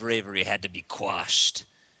bad that bravery had to be quashed.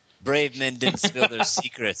 Brave men didn't spill their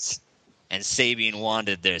secrets, and Sabine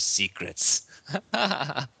wanted their secrets.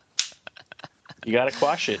 You got to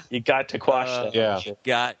quash it. You got to quash that. yeah. shit.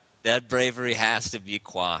 Got that bravery has to be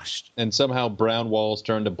quashed And somehow brown walls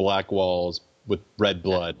turn to black walls with red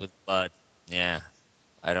blood. with blood. Yeah,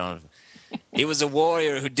 I don't. He was a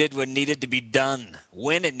warrior who did what needed to be done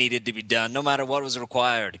when it needed to be done, no matter what was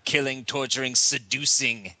required. Killing, torturing,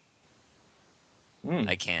 seducing.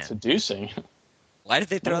 I can't. Seducing. Why did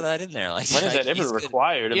they throw that in there? Like, When is that he's ever good.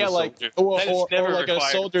 required? Of Yeah, a like soldier? or, That is or, never or like a required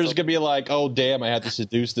of soldier's soldier. gonna be like, "Oh damn, I have to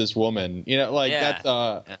seduce this woman."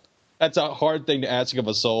 Yeah. That's a hard thing to ask of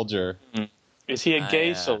a soldier. Is he a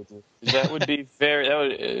gay I, soldier? That would be very. That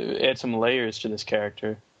would add some layers to this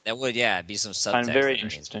character. That would, yeah, be some subtext. I'm very underneath.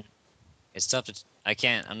 interesting. It's tough to.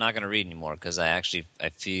 I'm not going to read anymore because I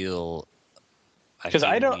feel. Because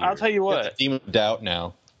I don't. I'll weird. tell you You have what. the demon of doubt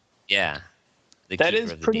now. Yeah. The That keeper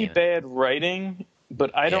is of the pretty demon. bad writing,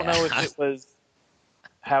 but I don't Yeah. know if it was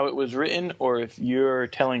how it was written or if you're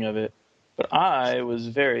telling of it. But I was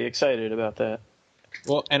very excited about that.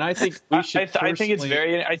 Well, and I think we should. I think it's personally-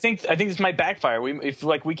 very. I think this might backfire. If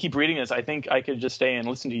we keep reading this, I think I could just stay and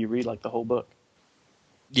listen to you read like the whole book.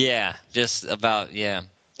 Yeah, just about Maybe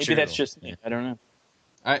true. that's just me. Yeah. I don't know.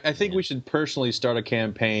 I think we should personally start a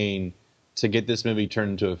campaign to get this movie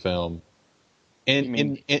turned into a film. You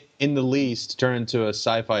mean- In the least, turn into a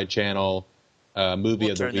Sci-Fi Channel movie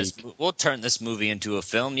We'll of the turn week. we'll turn this movie into a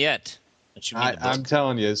film yet. What you mean, a book? I'm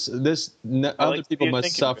telling you, other like people you must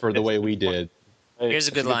thinking suffer of it. the way That's a we good point. did. Here's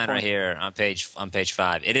a That's good line right point. here on page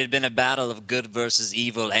 5. It had been a battle of good versus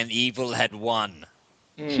evil, and evil had won.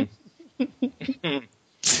 Mm.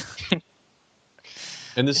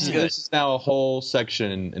 And this is now a whole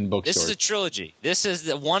section in bookstores. This is a trilogy. This is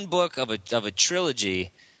the one book of a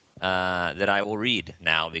trilogy that I will read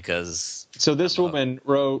now because So this woman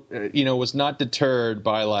wrote, was not deterred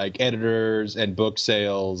by like editors and book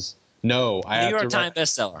sales. No, I New have York to Times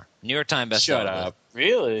bestseller. New York Times bestseller. Shut list. up.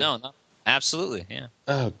 Really? No, absolutely, yeah,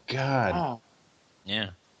 Oh God, Wow. yeah.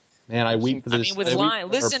 man, I weep for I this. mean, with I weep line,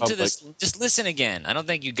 for listen to Republic. this. Just listen again. I don't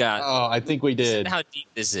think you got. Oh, I think we Listen did. to how deep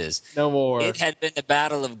this is. No more. It had been the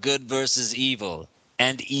battle of good versus evil,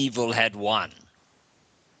 and evil had won.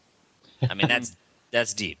 I mean,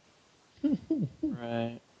 that's deep.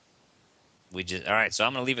 Right. All right. So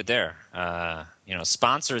I'm going to leave it there.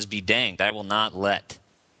 Sponsors be danged. I will not let.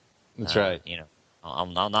 That's right. I'll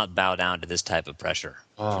not bow down to this type of pressure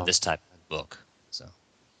for Oh. this type of book. So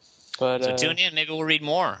But tune in. Maybe we'll read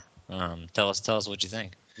more. Tell us what you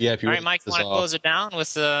think. Yeah, if you All right, want Mike. to Want to close it down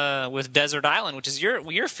with Desert Island, which is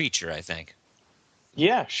your feature, I think.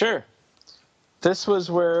 yeah, sure. This was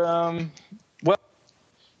where,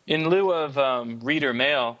 in lieu of reader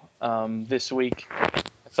mail this week, I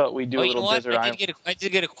thought we'd do a You little know what? Desert Island. I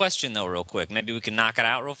did get a question though, real quick. Maybe we can knock it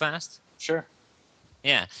out real fast. Sure.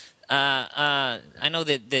 Yeah. I know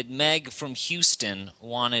that Meg from Houston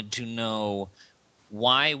wanted to know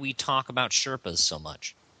why we talk about Sherpas so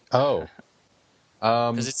much. Oh.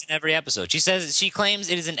 Because it's in every episode. She claims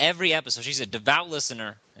it is in every episode. She's a devout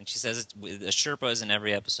listener, and she says a Sherpa is in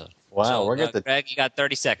every episode. Wow, So, we're getting Greg, you got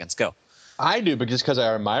 30 seconds. Go. I do, but just because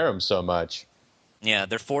I admire them so much. Yeah,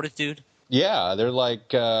 their fortitude. Yeah, they're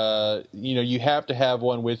like, you have to have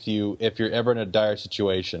one with you if you're ever in a dire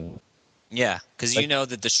situation. Yeah, because you Like- know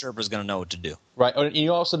that the Sherpa's going to know what to do. Right. And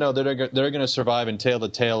you also know that they're going to survive and tell the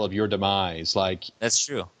tale of your demise. Like That's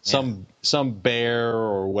true. some bear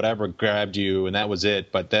or whatever grabbed you, and that was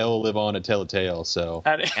it. But they'll live on to tell the tale. So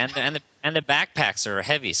And the backpacks are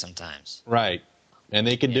heavy sometimes. right, and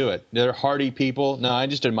they can do it. They're hardy people. No, I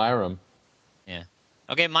just admire them. Yeah.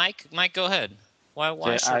 Okay, Mike, go ahead. Why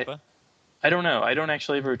Yeah, Sherpa? I don't know. I don't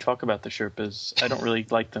actually ever talk about the Sherpas. I don't really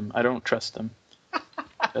like them. I don't trust them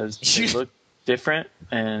because they look different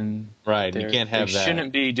and Right, you can't have they that.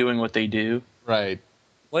 shouldn't be doing what they do, Right.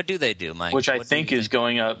 What do they do, Mike? which I What do think you is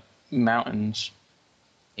going up mountains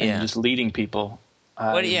and Yeah. just leading people.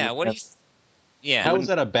 What do you? Yeah. How is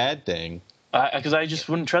that a bad thing? Because I just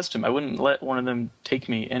wouldn't trust him. I wouldn't let one of them take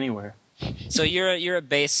me anywhere. So you're a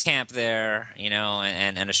base camp there, and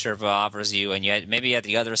a Sherpa offers you, and maybe at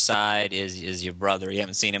the other side is your brother. You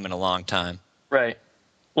haven't seen him in a long time. Right.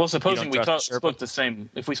 Well, supposing we trust the Sherpa? spoke the same.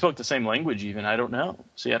 If we spoke the same language, even I don't know.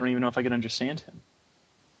 See, I don't even know if I could understand him.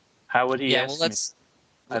 How would he Yeah. ask Well, me? let's.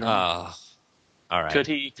 I don't know. All right. Could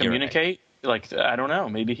he You're right. communicate? Like, I don't know.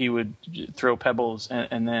 Maybe he would throw pebbles,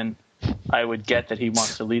 and then I would get that he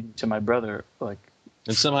wants to lead me to my brother. Like,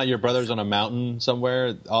 And somehow your brother's on a mountain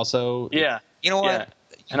somewhere also. yeah, You know what? yeah.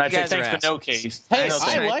 And I You say guys are thanks, but no assholes. case. Hey, No, I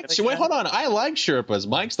thanks. like. Wait, hold on. I like Sherpas.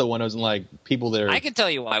 Mike's the one who's like people there. I can tell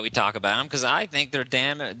you why we talk about them because I think they're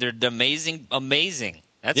amazing.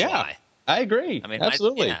 That's Yeah. why. I agree. I mean,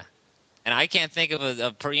 absolutely. yeah. And I can't think of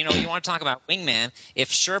you want to talk about Wingman.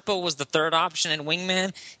 If Sherpa was the third option in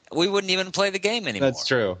Wingman, we wouldn't even play the game anymore. That's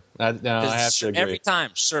true. I have to agree. Every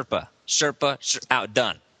time, Sherpa,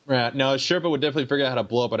 outdone. Right. No, Sherpa would definitely figure out how to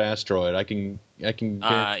blow up an asteroid. I can.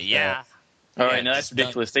 Yeah. All Yeah, right, now that's just done.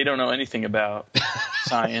 ridiculous. They don't know anything about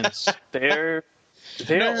science. They're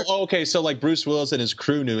No, okay, so like Bruce Willis and his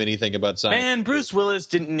crew knew anything about science. Man, Bruce Willis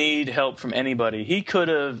didn't need help from anybody. He could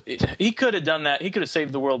have done that. He could have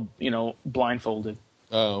saved the world, blindfolded.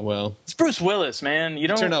 Oh well, It's Bruce Willis, man. You he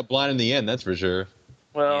don't. turned out blind in the end. That's for sure.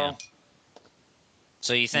 Well, Yeah.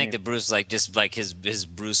 So you think Yeah. that Bruce, just like his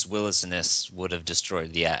Bruce Willisness, would have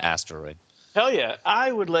destroyed the asteroid? Hell yeah.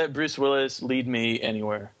 I would let Bruce Willis lead me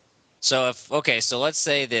anywhere. So so let's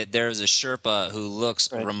say that there's a Sherpa who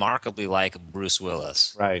looks Right. remarkably like Bruce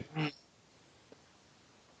Willis. Right.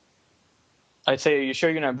 I'd say, "Are you sure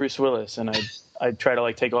you're not Bruce Willis?" And I'd try to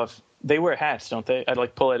like take off. They wear hats, don't they? I'd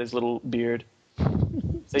like pull at his little beard.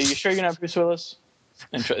 Say, "You sure you're not Bruce Willis?"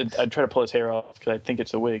 And I'd try to pull his hair off because I think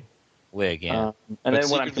it's a wig. Wig, yeah. And But then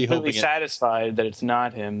when I'm secretly completely hoping it- satisfied that it's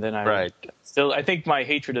not him, then I Right. I think my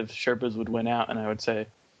hatred of Sherpas would win out, and I would say,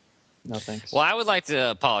 "No thanks." Well, I would like to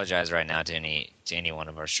apologize right now to any one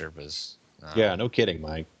of our Sherpas. Yeah, no kidding,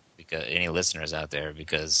 Mike. Because any listeners out there,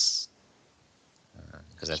 because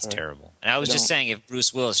that's Sorry. terrible. And I was I just don't- saying, if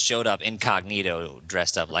Bruce Willis showed up incognito,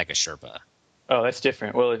 dressed up like a Sherpa, Oh, that's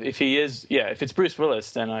different. Well, if he is, yeah, if it's Bruce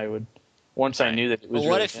Willis, then I would. Once I Right. knew that it was. But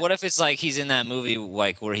what really if him. what if it's like he's in that movie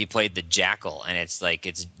like where he played the Jackal, and it's like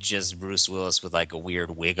it's just Bruce Willis with like a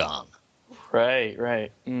weird wig on. Right.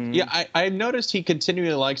 Mm. Yeah, I noticed he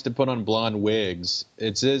continually likes to put on blonde wigs. Yeah.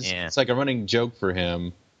 It's like a running joke for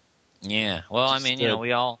him. Yeah. Well, I Just, mean,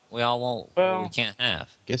 we all won't. Well- we can't have.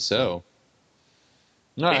 Guess so.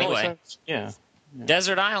 All right. Anyway. Yeah.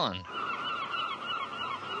 Desert Island.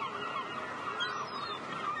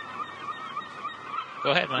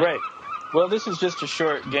 Go ahead, Mike. Right. Well, this is just a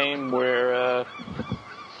short game where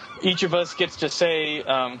each of us gets to say,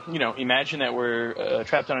 imagine that we're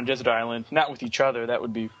trapped on a desert island, not with each other. That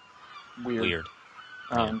would be weird.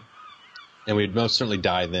 Um, And we'd most certainly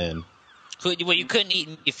die then. Well, you couldn't eat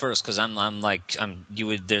meat first because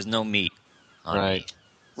there's no meat on Right. meat.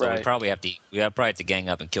 So Right. we probably have to gang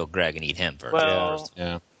up and kill Greg and eat him first. Well,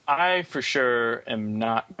 Yeah. I for sure am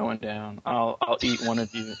not going down. I'll eat one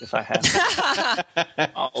of you if I have to.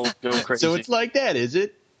 I'll go crazy. So it's like that, is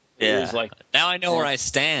it? It is like. Now I know where I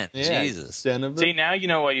stand. Yeah. Jesus. Son of a- See, now you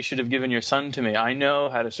know why you should have given your son to me. I know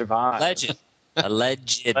how to survive. Alleged.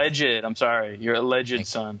 Alleged. I'm sorry. Your alleged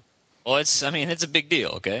son. Well, it's a big deal,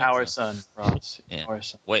 okay? Our So- son, Ross. Yeah. Our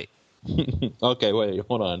son. Wait, Okay, wait,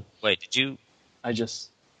 hold on. did you I just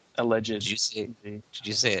alleged. did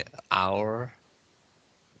you say our?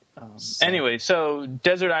 Anyway, so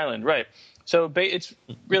desert island, right? So it's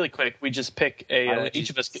really quick. We just pick Why a. would you Each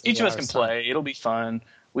of us say can our son? play. It'll be fun.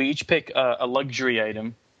 We each pick a luxury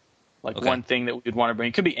item, like Okay. one thing that we would want to bring.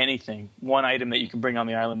 It could be anything. One item that you can bring on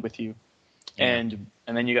the island with you, Yeah. and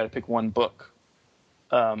then you got to pick one book.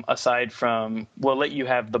 Aside from, we'll let you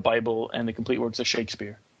have the Bible and the complete works of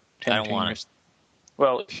Shakespeare. I don't want it.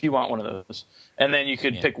 Well, if you want one of those, and then you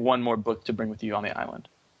could Yeah. pick one more book to bring with you on the island.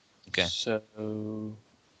 Okay. So, who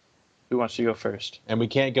wants to go first? And we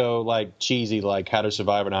can't go like cheesy, like How to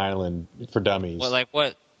Survive an Island for Dummies. Well, like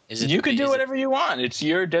what is it? You can do is it- whatever you want. It's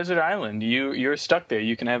your desert island. You're stuck there.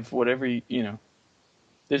 You can have whatever you know.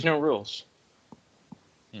 There's no rules.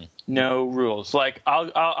 No rules. Like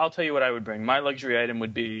I'll tell you what I would bring. My luxury item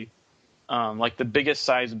would be like the biggest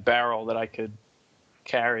size barrel that I could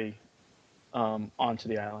carry onto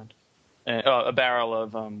the island. A barrel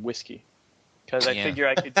of whiskey. Because I Yeah. figure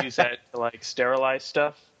I could use that to like sterilize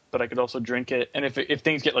stuff, but I could also drink it. And if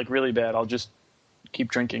things get like really bad, I'll just keep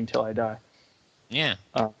drinking till I die. Yeah.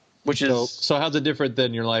 Which is so how's it different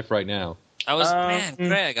than your life right now?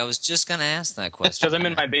 Greg, I was just gonna ask that question. because I'm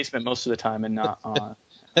in my basement most of the time and not on.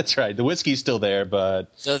 That's right. The whiskey's still there, but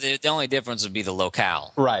So the only difference would be the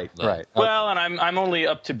locale. right. Well, and I'm only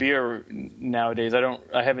up to beer nowadays.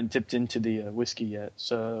 I haven't dipped into the whiskey yet,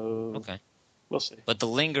 so Okay. we'll see. But the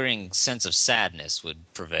lingering sense of sadness would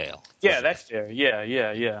prevail. Yeah, that's fair.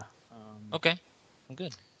 Yeah. Okay. I'm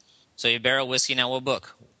good. So you barrel whiskey now. What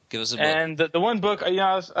book? Give us a book. And the one book,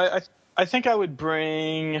 I think I would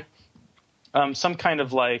bring some kind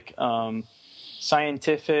of like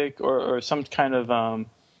scientific or some kind of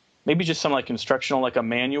maybe just some like instructional, like a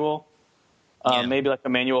manual, Yeah. maybe like a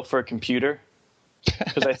manual for a computer.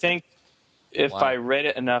 Because I think if Wow. I read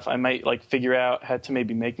it enough, I might like figure out how to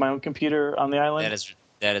maybe make my own computer on the island.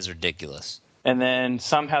 that is ridiculous. And then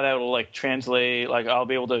somehow that will like translate, like I'll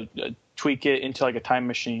be able to tweak it into like a time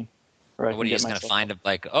machine. Or I What can are you get just gonna myself- find a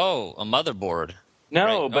motherboard?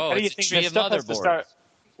 No, Right. but Oh, how do you it's a think tree this of stuff has to motherboards. start?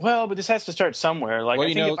 Well, but this has to start somewhere. Like Well, I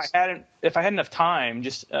you think know, if I had enough time,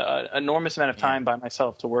 just enormous amount of time by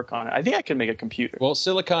myself to work on it, I think I could make a computer. Well,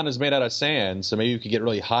 silicon is made out of sand, so maybe you could get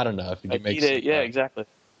really hot enough. You Like could make heat it, yeah, some, exactly.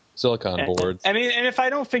 silicon boards. I mean, and if I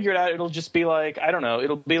don't figure it out, it'll just be like I don't know.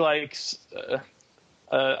 It'll be like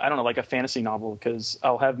I don't know, like a fantasy novel because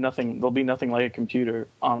I'll have nothing. There'll be nothing like a computer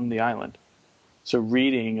on the island. So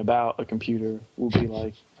reading about a computer will be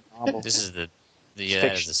like a novel. This is the It's that is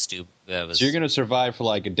fiction. the stupid. That was So you're going to survive for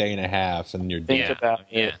like a day and a half, and you're Think dead. about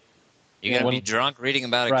yeah. it. You're gonna When- be drunk reading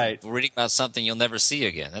about Right. reading about something you'll never see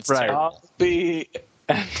again. That's Right. terrible. I'll be.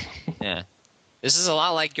 Yeah. This is a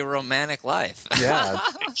lot like your romantic life. Yeah,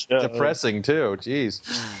 Yeah. depressing too. Jeez.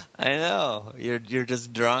 I know. You're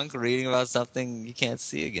just drunk reading about something you can't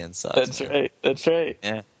see again. Sucks, That's man. right. That's right.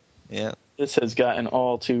 Yeah. Yeah. This has gotten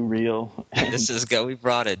all too real. This is good. We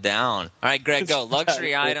brought it down. All right, Greg, go. Luxury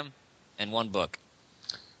Exactly. item and one book.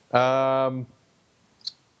 I'm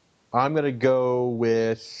gonna go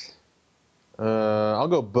with. I'll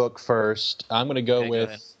go book first. I'm gonna go Okay, go with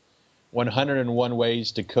ahead. 101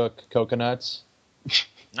 Ways to Cook Coconuts. Nice.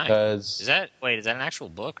 Because Is that an actual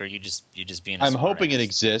book, or you just being? A I'm smart hoping it ass?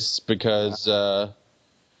 exists because I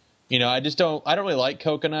don't really like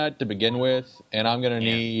coconut to begin with, and I'm gonna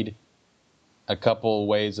Yeah. need a couple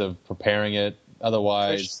ways of preparing it.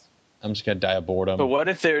 Otherwise, I'm just gonna die of boredom. But what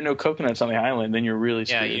if there are no coconuts on the island? Then you're really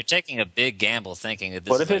Yeah, screwed. you're taking a big gamble thinking that this.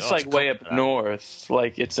 What is if it's like way up coconut. north,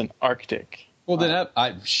 like it's an Arctic? Well, then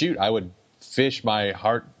I would fish my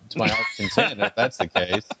heart to my heart's content if that's the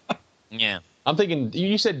case. Yeah. I'm thinking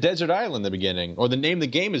you said Desert Island in the beginning, or the name of the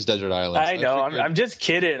game is Desert Island. I know. figured- I'm just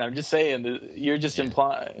kidding. I'm just saying that you're just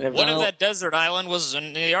implying. What if Well- that desert island was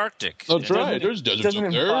in the Arctic? That's right. There's It deserts doesn't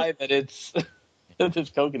up there. imply that it's that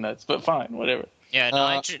it's coconuts, but fine, whatever. Yeah, no,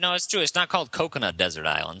 Uh, no, it's true. It's not called Coconut Desert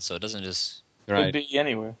Island, so it doesn't just. Could Right. be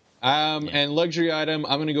anywhere. Yeah. And luxury item,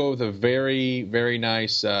 I'm going to go with a very, very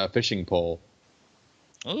nice fishing pole.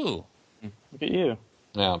 Ooh, Look at you.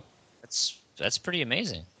 Yeah. that's pretty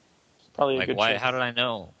amazing. Probably a Like, good why? choice. How did I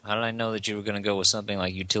know? How did I know that you were going to go with something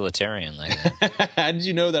like utilitarian? Like, that? How did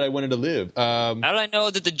you know that I wanted to live? how did I know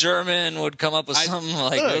that the German would come up with some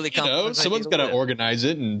like Look, really complex someone's idea got to live? organize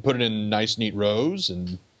it and put it in nice, neat rows,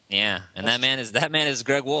 and Yeah, and that man is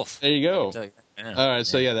Greg Wolf. there you go. Yeah. All right,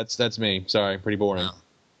 so yeah, that's me. Sorry, pretty boring. Wow.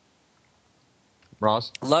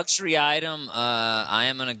 Ross? Luxury item. I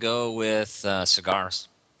am going to go with cigars.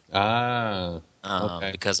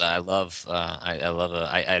 Okay. Because I love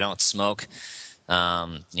I don't smoke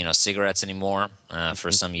cigarettes anymore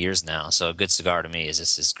for some years now, so a good cigar to me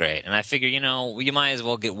is great. And I figure you might as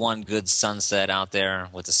well get one good sunset out there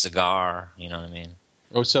with a cigar, you know what I mean?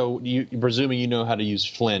 Oh, so you presuming you know how to use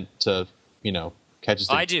flint to catch a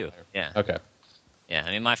stick? I do, yeah. Okay. Yeah,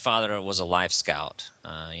 I mean my father was a life scout,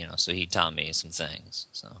 so he taught me some things.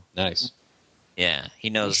 So Nice. yeah, he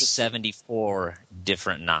knows 74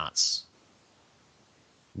 different knots.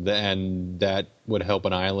 Then that would help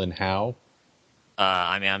an island how?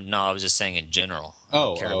 I was just saying in general. I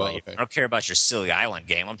don't care about okay. I don't care about your silly island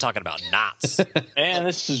game. I'm talking about knots. Man,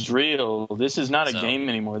 this is real. This is not a So- game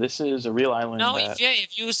anymore. This is a real island. No, that-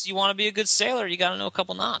 if you want to be a good sailor, you got to know a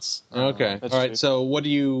couple knots. Okay. that's All right. true. So what do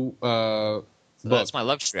you So book? that's my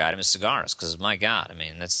luxury item is cigars, because my God, I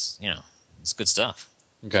mean that's it's good stuff.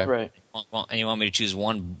 Okay. Right. And you want me to choose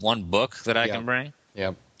one book that I Yeah. can bring?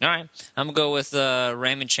 Yep. All right, I'm gonna go with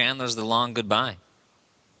Raymond Chandler's The Long Goodbye,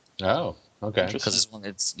 Oh. Okay. Interesting.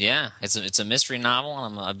 because it's a mystery novel,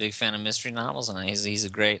 and I'm a big fan of mystery novels, and he's a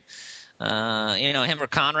great. Him or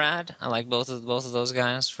Conrad. I like both of those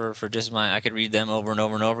guys for just I could read them over and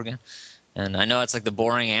over and over again. And I know it's like the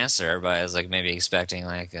boring answer. Everybody was like maybe expecting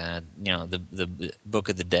like the Book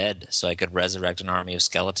of the Dead, so I could resurrect an army of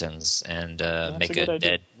skeletons and make a good a idea.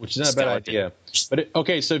 dead. Which is not a bad skeleton. idea. But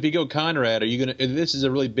okay, so if you go Conrad, are you gonna? If this is a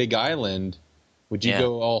really big island, would you Yeah.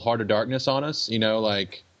 go all Heart of Darkness on us?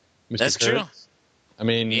 Like Mr. That's Kurtz? true. I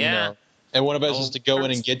mean, Yeah. and one of us Oh, is to go in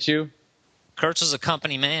Kurtz. and get you. Kurtz was a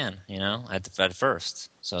company man, at first,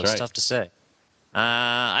 so That's it's right. tough to say.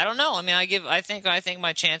 I don't know. I mean, I think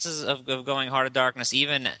my chances of going Heart of Darkness,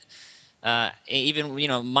 even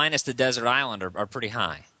minus the desert island, are pretty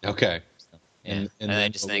high. Okay. Yeah. And And I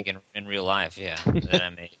then- just think in real life, that I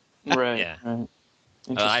mean, Right. Yeah. Right.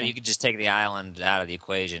 Interesting. you could just take the island out of the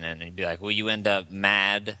equation and you'd be like, well, you end up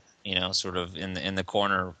mad, sort of in the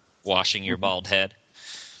corner washing your bald head.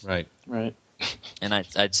 Right. Right. And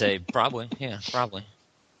I'd say probably, yeah, probably.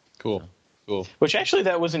 Cool. Cool. Which actually,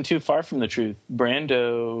 that wasn't too far from the truth.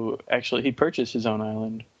 Brando actually he purchased his own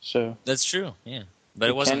island. So That's true, yeah. But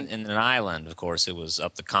it wasn't in an island, of course. It was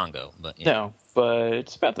up the Congo. But yeah. no, but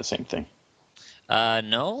it's about the same thing.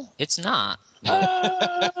 No, it's not.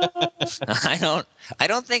 I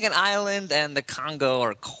don't think an island and the Congo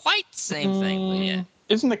are quite the same thing. But yeah.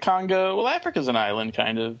 Isn't the Congo? Well, Africa's an island,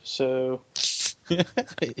 kind of. So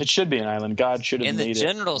it should be an island. God should have In made the it.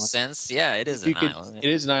 general sense, yeah, it is You an could- island. It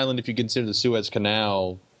is an island if you consider the Suez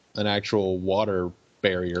Canal an actual water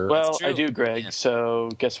barrier. Well, true. I do, Greg. Yeah. So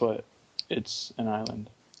guess what? It's an island.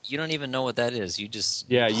 You don't even know what that is. You just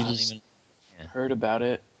Yeah, you don't just- even- Heard about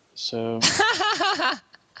it. So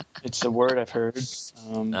it's a word I've heard.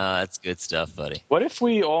 That's good stuff, buddy. What if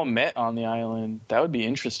we all met on the island? That would be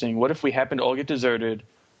interesting. What if we happened to all get deserted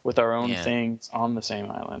with our own Yeah. things on the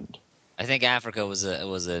same island? I think Africa was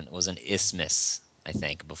an isthmus. I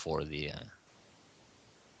think before the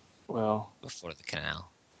Well, canal.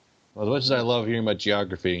 Well, as much as I love hearing about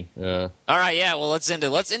geography, All right, yeah. Well, let's end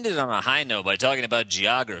it on a high note by talking about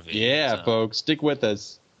geography. yeah, So- folks, stick with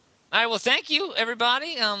us. All right, well, thank you,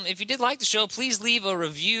 everybody. If you did like the show, please leave a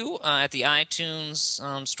review at the iTunes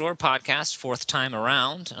Store podcast, Fourth Time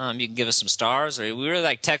Around. You can give us some stars, or we really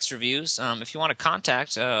like text reviews. If you want to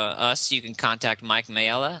contact us, you can contact Mike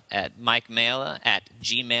Mayella at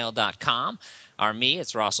gmail.com. Or me,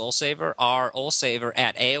 it's Ross Olsaver, rolsaver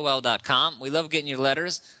at AOL.com. We love getting your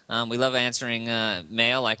letters. We love answering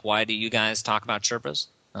mail, like why do you guys talk about Sherpas?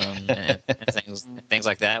 And things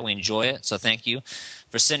like that. We enjoy it, so thank you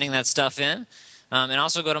for sending that stuff in. And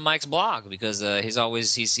also go to Mike's blog because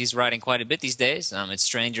he's writing quite a bit these days. It's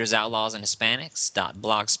Strangers, Outlaws, and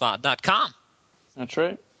Hispanics.blogspot.com. that's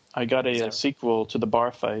right. I got a sequel to the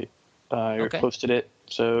bar fight. I Okay. posted it,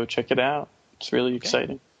 so check it out. It's really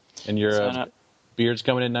exciting. And your Sign up. beard's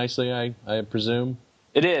coming in nicely, I presume.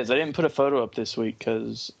 It is. I didn't put a photo up this week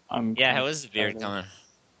because I'm. Yeah, how is the beard coming?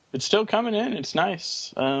 It's still coming in. It's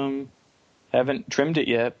nice. Haven't trimmed it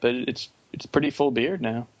yet, but it's pretty full beard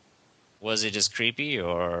now. Was it just creepy,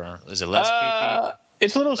 or was it less creepy?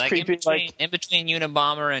 It's a little Like creepy. in between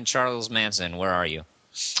Unabomber and Charles Manson, where are you?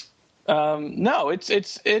 No,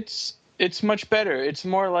 it's much better. It's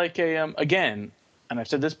more like a again, and I've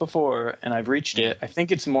said this before, and I've reached it. I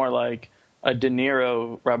think it's more like a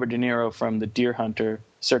Robert De Niro from The Deer Hunter,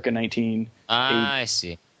 circa 1980. I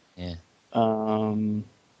see. Yeah.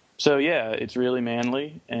 So yeah, it's really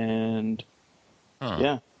manly, and Huh.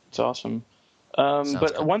 yeah, it's awesome. Sounds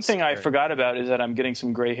But kinda one thing I scary. forgot about is that I'm getting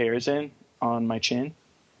some gray hairs in on my chin.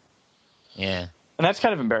 Yeah. And that's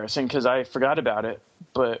kind of embarrassing because I forgot about it.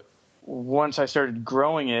 But once I started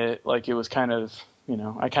growing it, like it was kind of,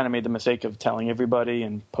 I kind of made the mistake of telling everybody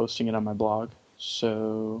and posting it on my blog.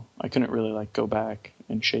 So I couldn't really like go back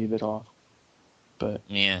and shave it off. But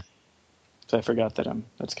Yeah. so I forgot that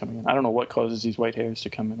that's coming in. I don't know what causes these white hairs to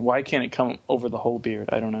come in. Why can't it come over the whole beard?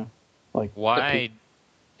 I don't know. Like Why?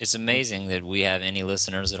 It's amazing that we have any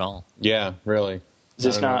listeners at all. Yeah, really. Is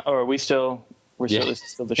this I don't not? Or are we still? Yeah. This is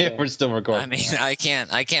still the show. Yeah, we're still recording. I mean, I can't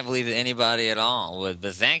believe that anybody at all would.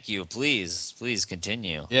 But thank you. Please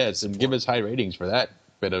continue. Yeah, so give us high ratings for that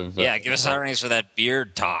bit of. Yeah, give us our ratings for that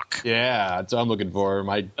beard talk. Yeah, that's what I'm looking for in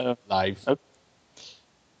my life. okay.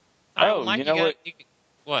 Oh, Mike,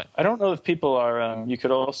 what? I don't know if people are. You could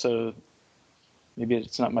also. Maybe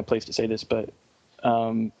it's not my place to say this, but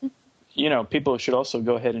people should also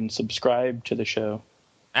go ahead and subscribe to the show.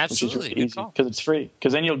 Absolutely. Which is Good really easy call. because it's free.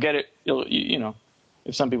 Because then you'll get it.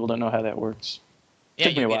 If some people don't know how that works. Yeah,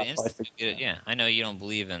 took me you a get while it till I instantly. figured You get it. it out. Yeah, I know you don't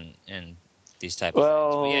believe in these type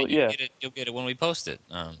Well, of things. But yeah. you'll get it when we post it.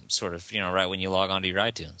 Sort of, right when you log onto your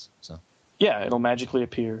iTunes. So Yeah, it'll magically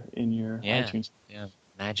appear in your Yeah. iTunes. yeah,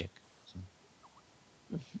 magic.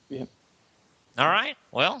 Yep. All right.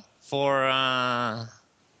 Well, for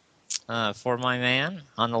my man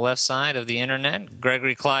on the left side of the internet,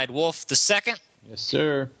 Gregory Clyde Wolf II. Yes,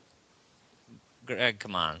 sir. Greg,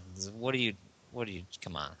 come on. What do you?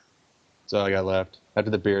 Come on. That's all I got left. After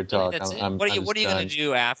the beard talk, That's it. I'm What are you just going done. to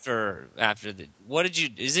do after the? What did you?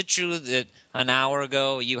 Is it true that an hour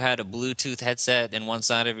ago you had a Bluetooth headset in one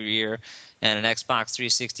side of your ear and an Xbox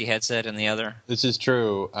 360 headset in the other? This is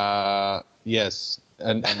true. Yes.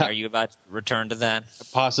 And And are you about to return to that?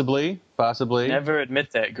 possibly. Never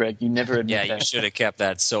admit that, Greg. You never admit Yeah, that. you should have kept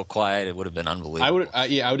that so quiet. It would have been unbelievable.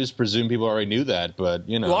 I would just presume people already knew that, but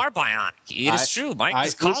You are bionic. It is true. Mike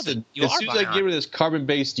just called it. You as are soon as I bionic. get rid of this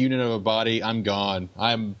carbon-based unit of a body, I'm gone.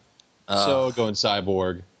 I'm so going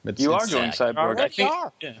cyborg. You are It's going sad. cyborg. You I think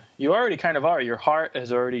are. Yeah, you already kind of are. Your heart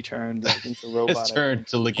has already turned into a robot. It's turned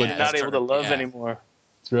to liquid. Yeah, You're not it's able to turned- love yeah. anymore.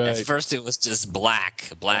 That's right. At first, it was just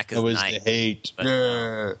black. Black as It was night. the hate. But-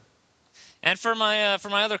 Ugh. And for my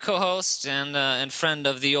other co-host and friend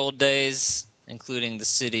of the old days, including the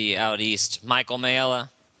city out east, Michael Mayella.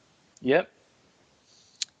 Yep.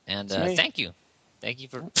 And It's me. thank you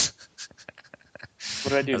for. What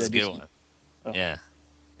did I do? That's a Did I do good something? one. Oh. Yeah,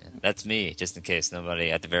 that's me. Just in case nobody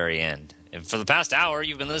at the very end. And for the past hour,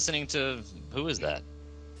 you've been listening to who is that?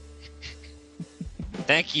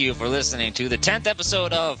 Thank you for listening to the 10th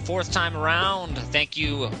episode of Fourth Time Around. Thank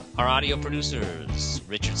you, our audio producers,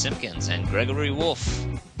 Richard Simpkins and Gregory Wolf.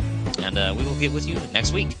 And we will get with you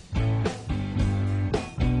next week.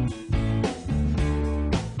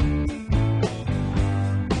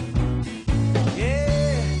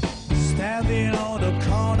 Yeah, standing on the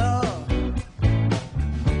corner,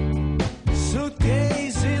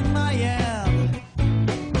 suitcase in my hand,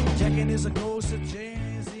 checking his ghost of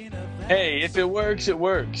James in a van. Hey, if it works, it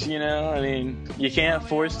works. You know, I mean, you can't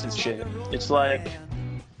force this shit. It's like,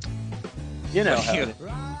 you know how it is.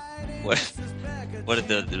 What did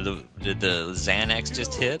the Xanax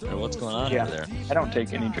just hit, or what's going on Yeah, over there? I don't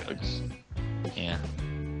take any drugs. Yeah,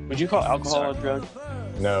 Would you call alcohol Sorry. a drug?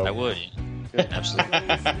 No. I would. Good. Absolutely.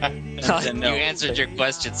 Then no. You answered your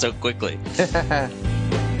question so quickly. Sweet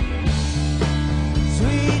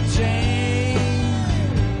Jane,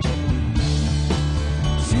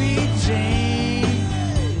 Sweet Jane,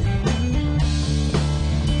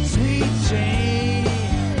 Sweet Jane.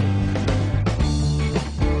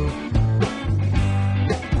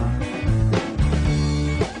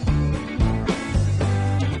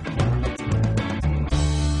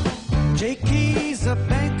 Jakey's a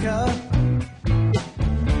banker,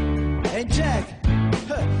 and Jack.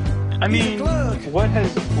 I mean, what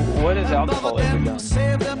has alcohol ever done?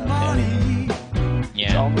 Save the money. It's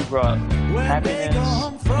Yeah. only brought When they go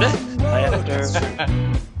home happiness, from work. laughter,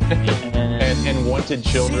 and and wanted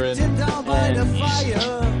children. Sitting down by the and-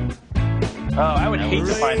 fire. oh, I would hate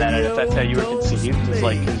to find that out if that's how you were conceived. It's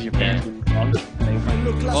like because your parents were drunk. And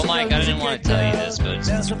they were Well, Mike, I didn't want to tell you this, but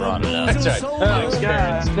since you brought it up, That's right. Oh, Mike's God,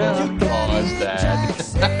 parents no. caused that.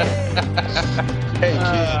 Hey,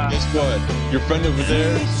 kid, guess what? Your friend over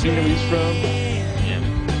there, you know who he's from?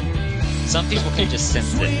 yeah. Some people can just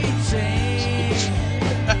sense it.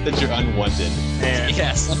 That you're unwanted. Man.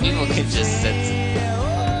 Yeah, some people can just sense it.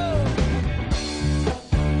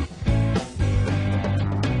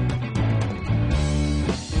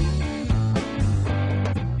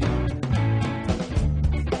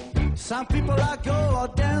 Some people like go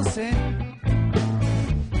out dancing,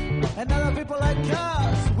 and other people like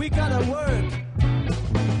cars. We gotta work,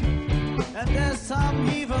 and there's some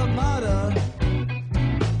evil mother.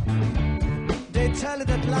 They tell you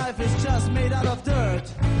that life is just made out of dirt.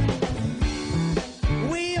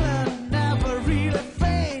 Women never really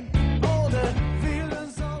faint. All the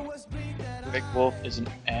villains always bring that Greg Wolf is an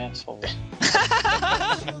asshole.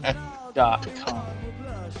 .com.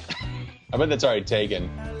 I bet that's already taken.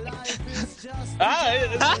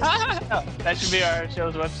 That should be our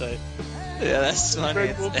show's website. Yeah, that's funny.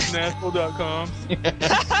 GregWolfisAnasshole.com.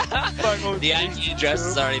 The IP address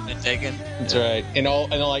has already been taken. That's right. In all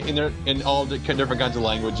different kinds of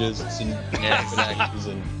languages. It's in Yeah,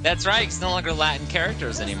 exactly. and That's right. It's no longer Latin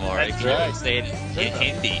characters anymore. That's You can right. say it in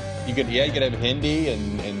Hindi. you could have Hindi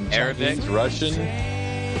and Arabic. Chinese, Russian.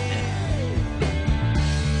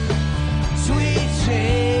 Sweet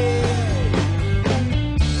Jane,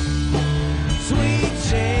 Sweet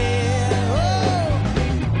Jane, oh,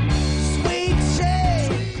 Sweet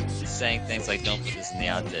Jane. Just saying things like "Don't put this in the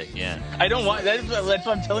outtake." Yeah. I don't want. That's what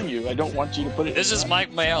I'm telling you. I don't want you to put it. This is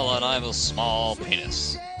Mike Mayella, and I have a small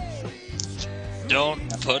penis. Don't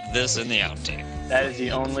put this in the outtake. That is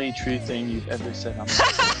the only true thing you've ever said on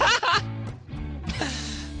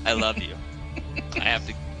I love you. I have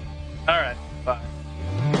to. All right. Bye.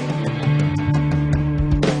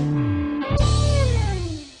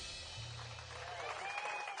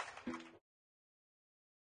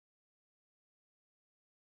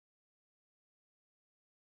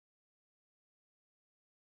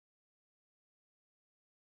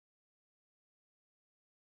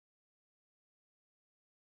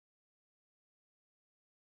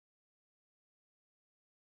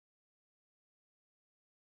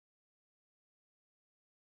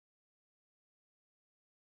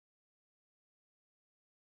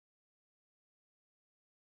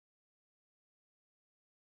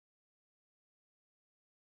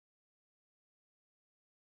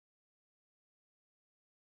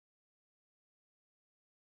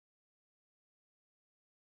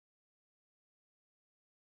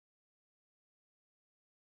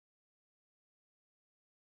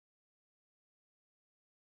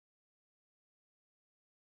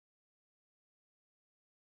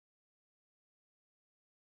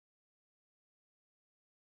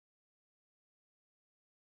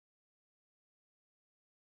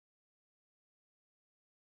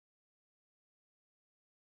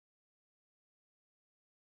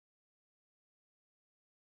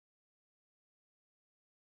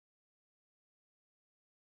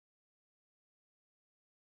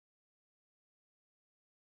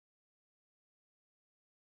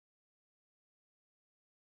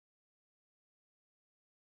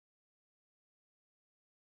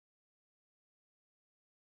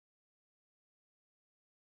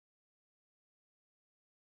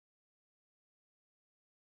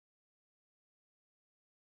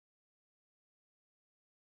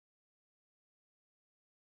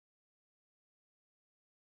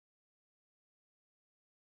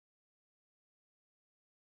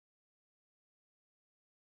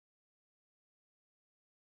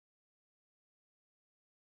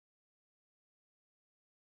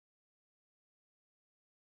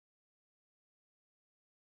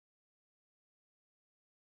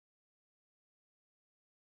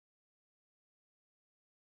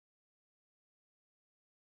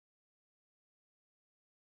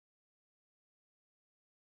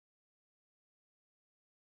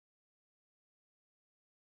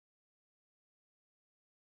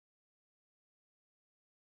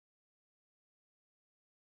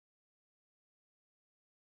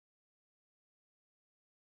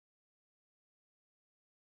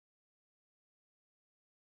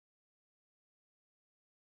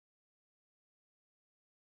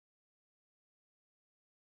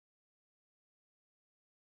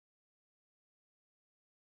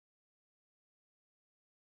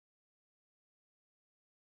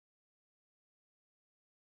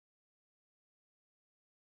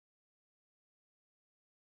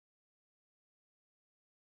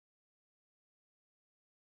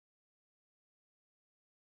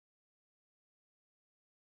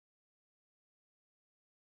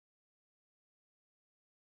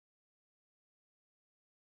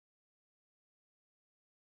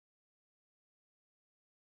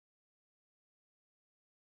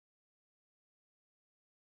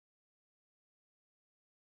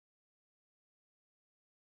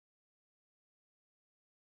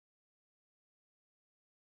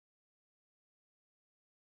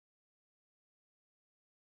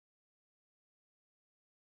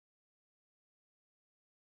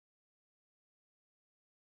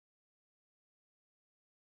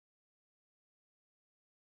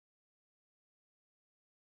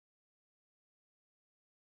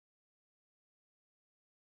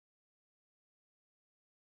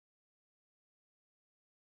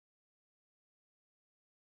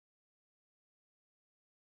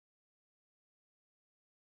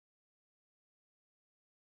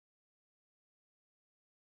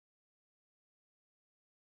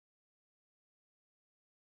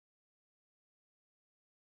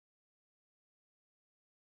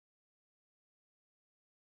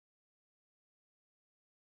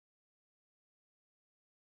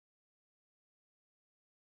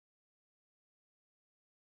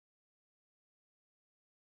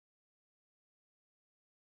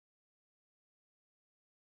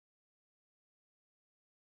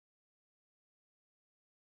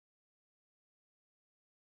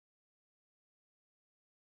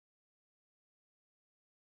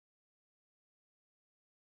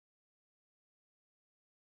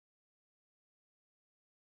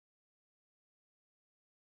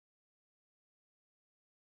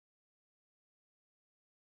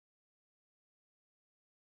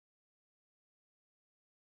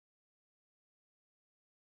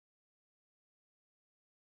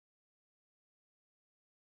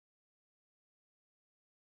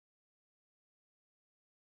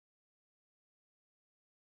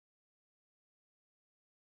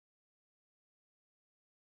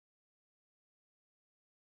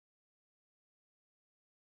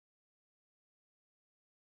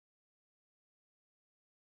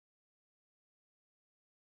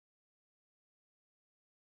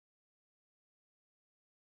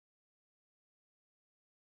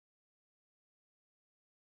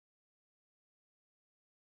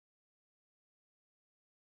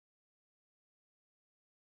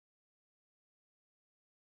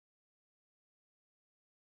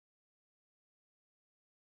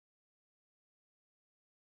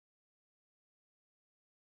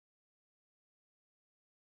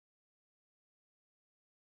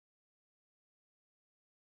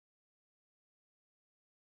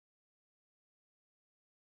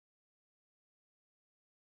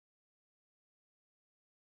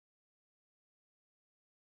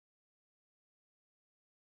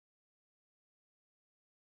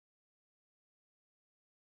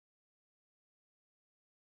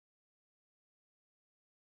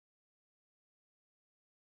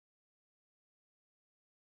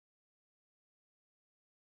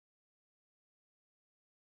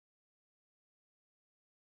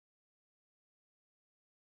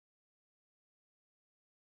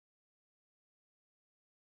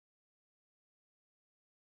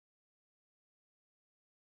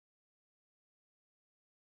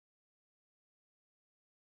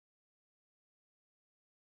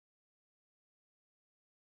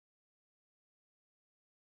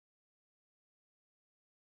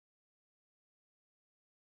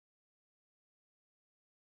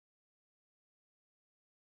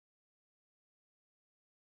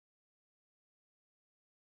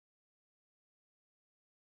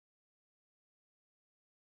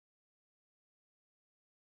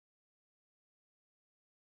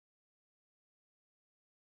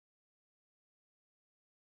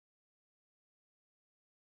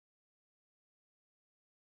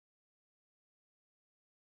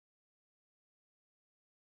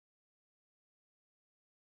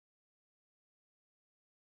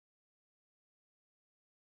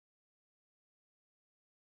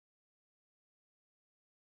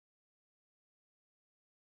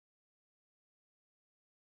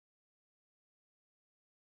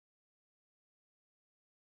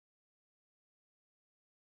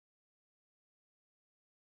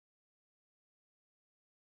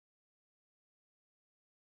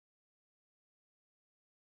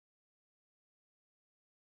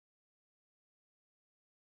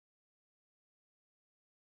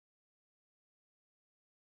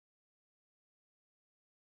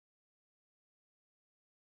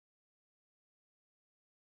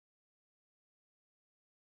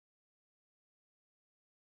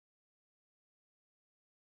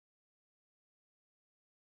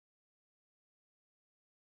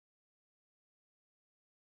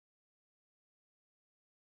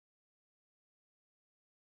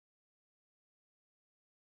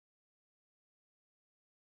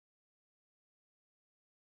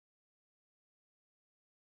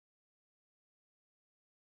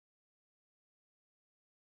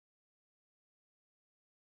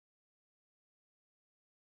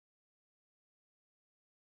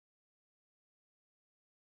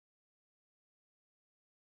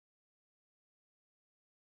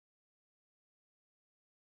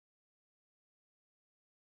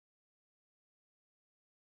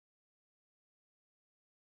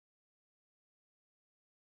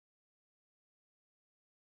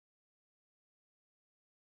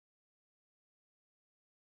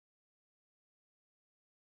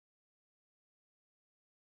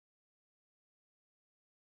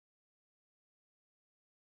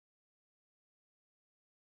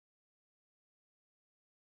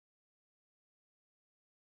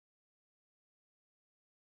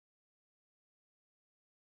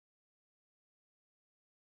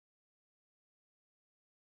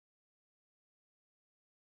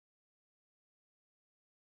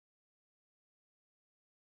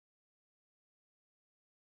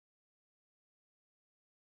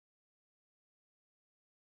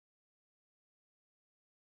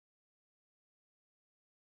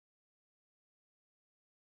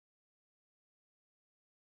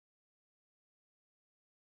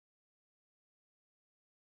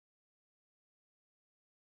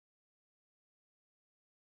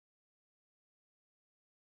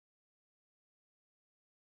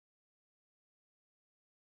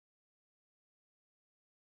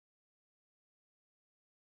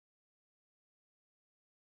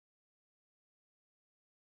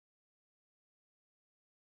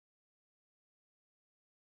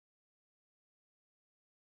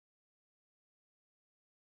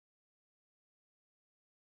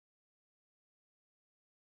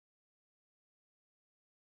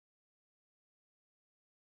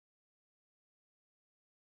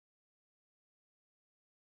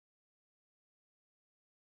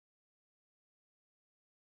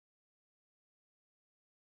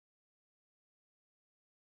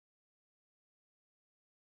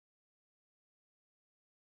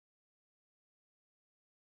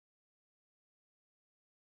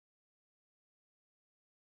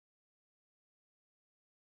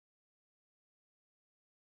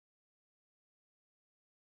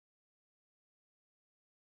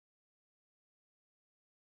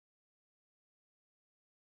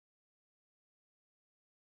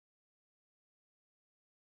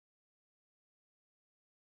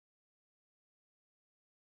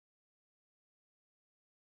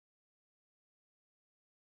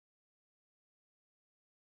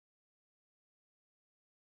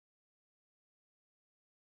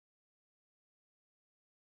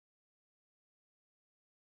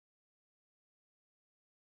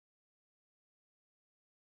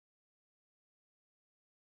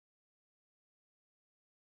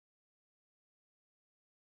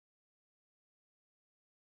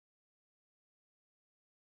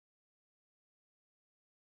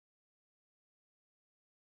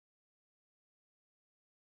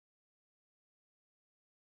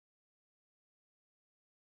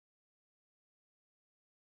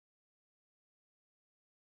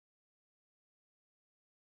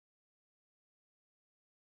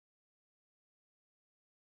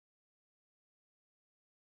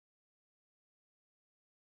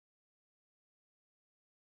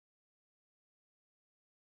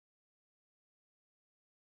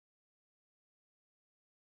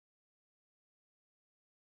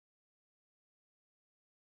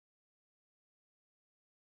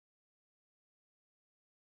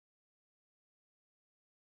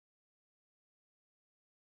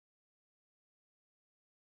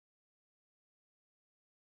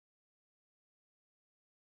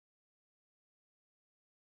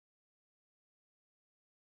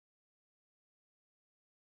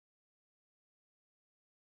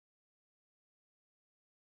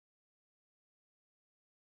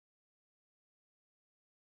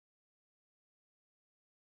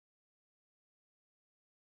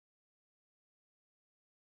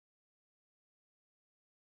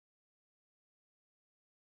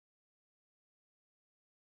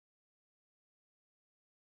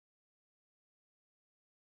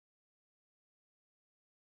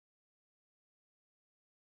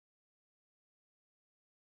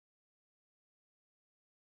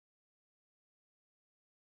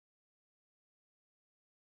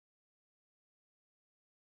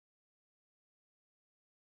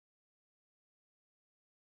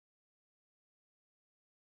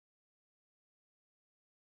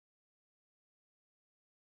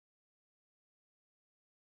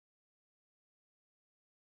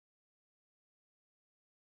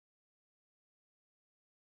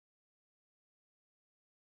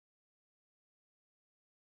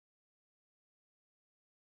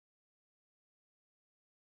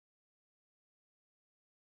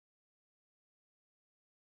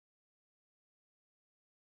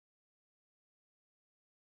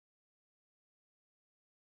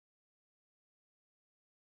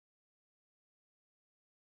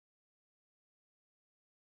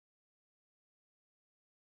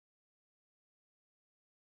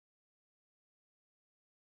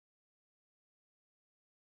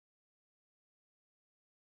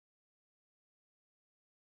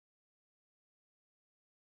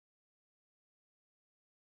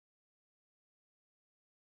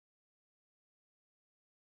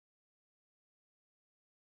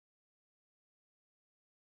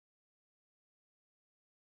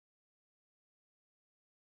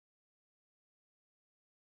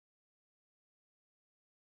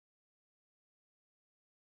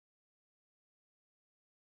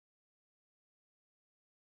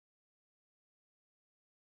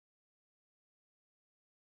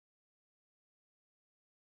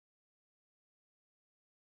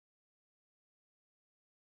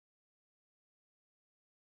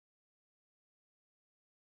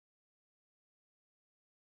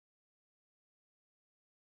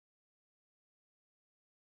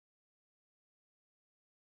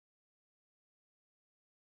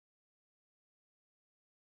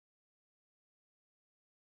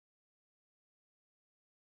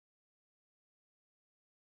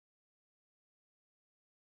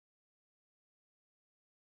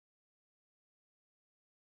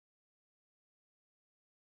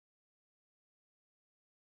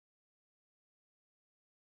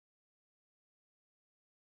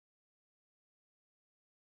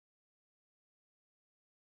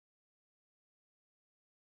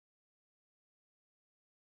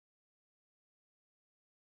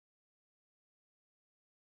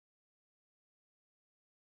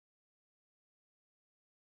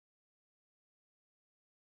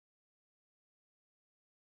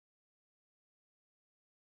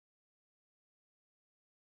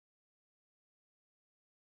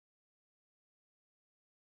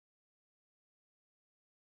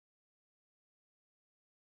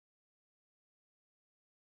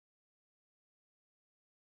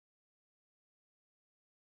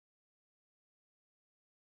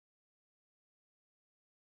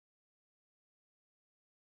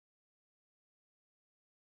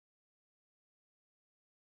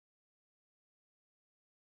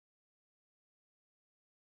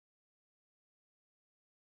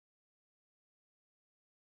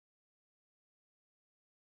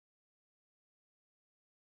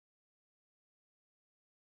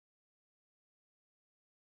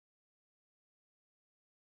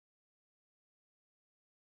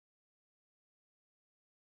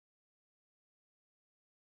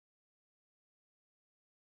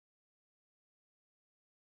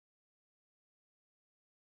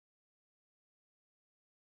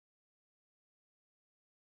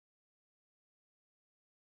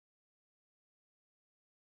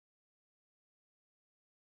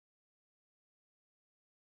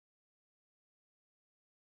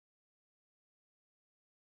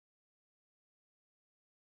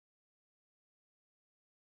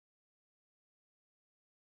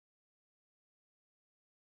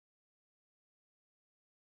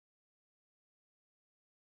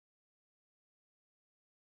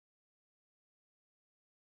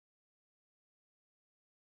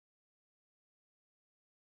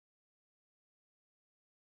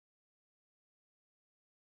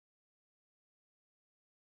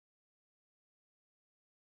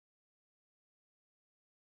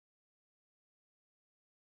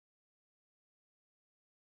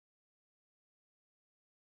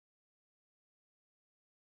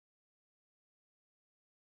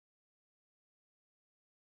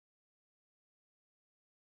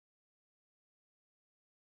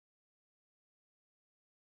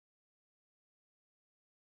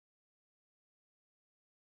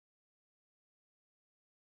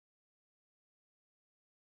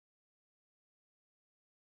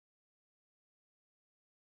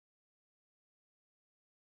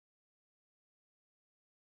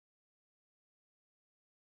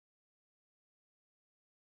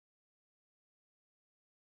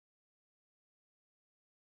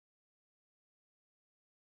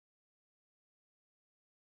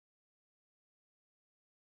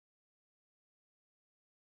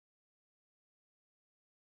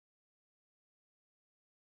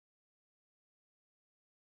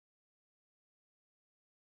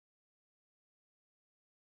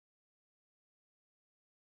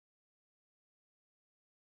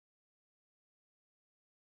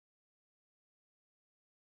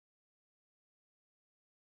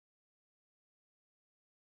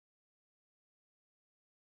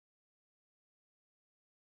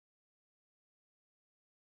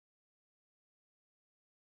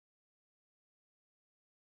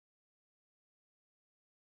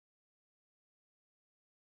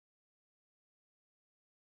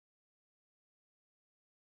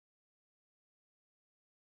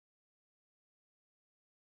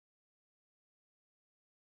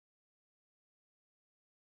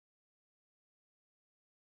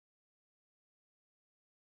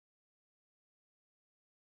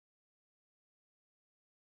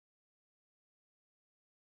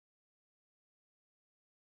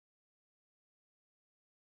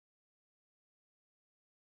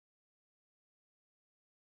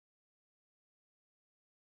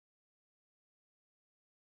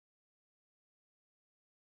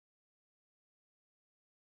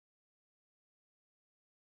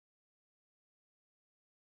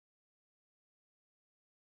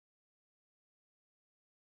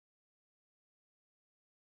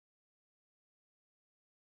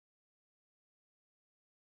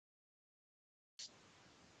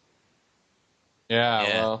 Yeah,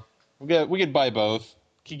 Yeah. well, we could buy both.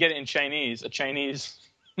 You get it in Chinese. A Chinese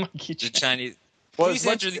monkey The Chan. Chinese. Well, Please as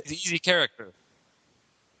much- enter the easy character.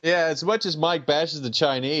 Yeah, as much as Mike bashes the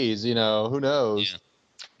Chinese, who knows? Yeah.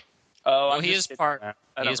 Oh, Well, I'm he just is kidding, part. man.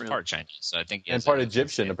 I He don't is really- part Chinese, so I think he And has part a-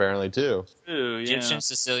 Egyptian, apparently, too. Ooh, yeah. Egyptian,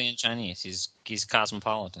 Sicilian, Chinese. He's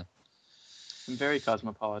cosmopolitan. I'm very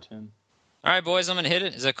cosmopolitan. All right, boys, I'm gonna hit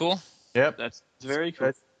it. Is that cool? Yep. That's very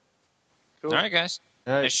cool. Cool. All right, guys.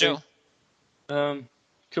 All right, Nice show.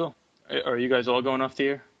 Cool. Are you guys all going off the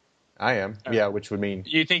air? I am. Yeah, which would mean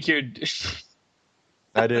You think you're?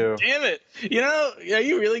 I do. Damn it! Are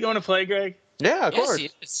you really going to play, Greg? Yeah, of Yes, course. he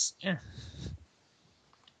is. Yeah.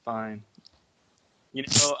 Fine.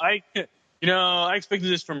 I expected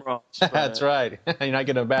this from Ross. but- That's right. You're not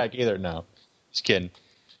getting them back either. No, just kidding.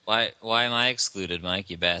 Why am I excluded, Mike?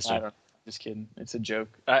 You I bastard. don't. Just kidding. It's a joke.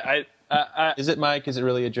 Is it, Mike? Is it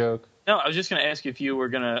really a joke? No, I was just gonna ask you if you were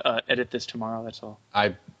gonna edit this tomorrow. That's all.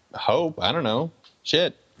 I hope. I don't know.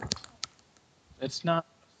 Shit. It's not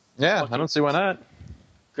Yeah, I don't see why not.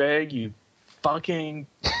 Greg. You fucking.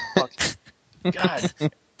 God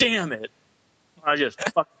damn it! I just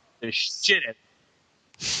fucking the shit it.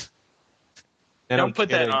 And Don't I'm put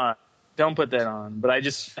that kidding. on. Don't put that on. But I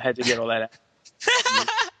just had to get all that out.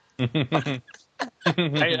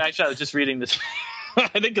 Actually, I was just reading this. I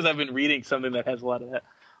think because I've been reading something that has a lot of that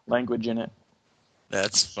language in it.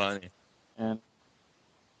 That's funny. And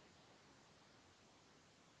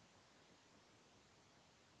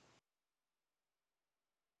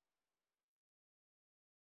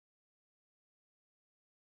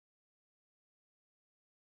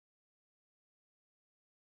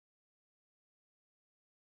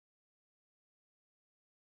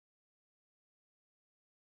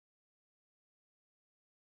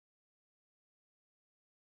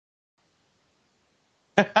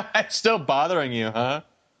It's still bothering you, huh?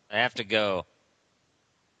 I have to go.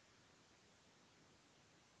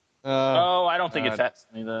 I don't think it's God. that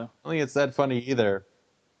funny though. I don't think it's that funny either.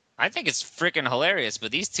 I think it's freaking hilarious,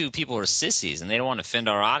 but these two people are sissies and they don't want to offend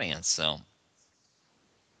our audience. So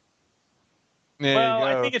There Well, you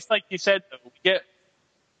go. I think it's like you said. Though. We get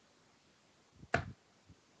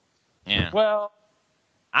yeah. well.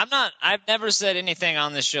 I've never said anything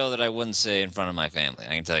on this show that I wouldn't say in front of my family.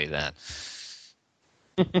 I can tell you that.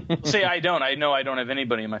 See, I don't. I know I don't have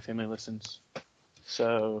anybody in my family listens.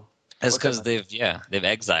 So That's What's because that? they've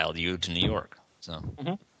exiled you to New York. So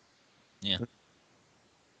yeah.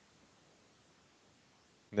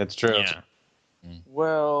 That's true. Yeah.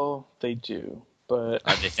 well, they do, but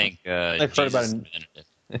Or they think I've heard about Jesus it. invented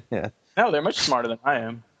it. Yeah. no, they're much smarter than I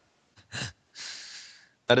am.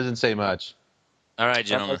 That doesn't say much. All right,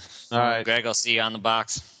 gentlemen. All right. Greg, I'll see you on the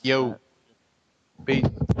box. Yo. Peace.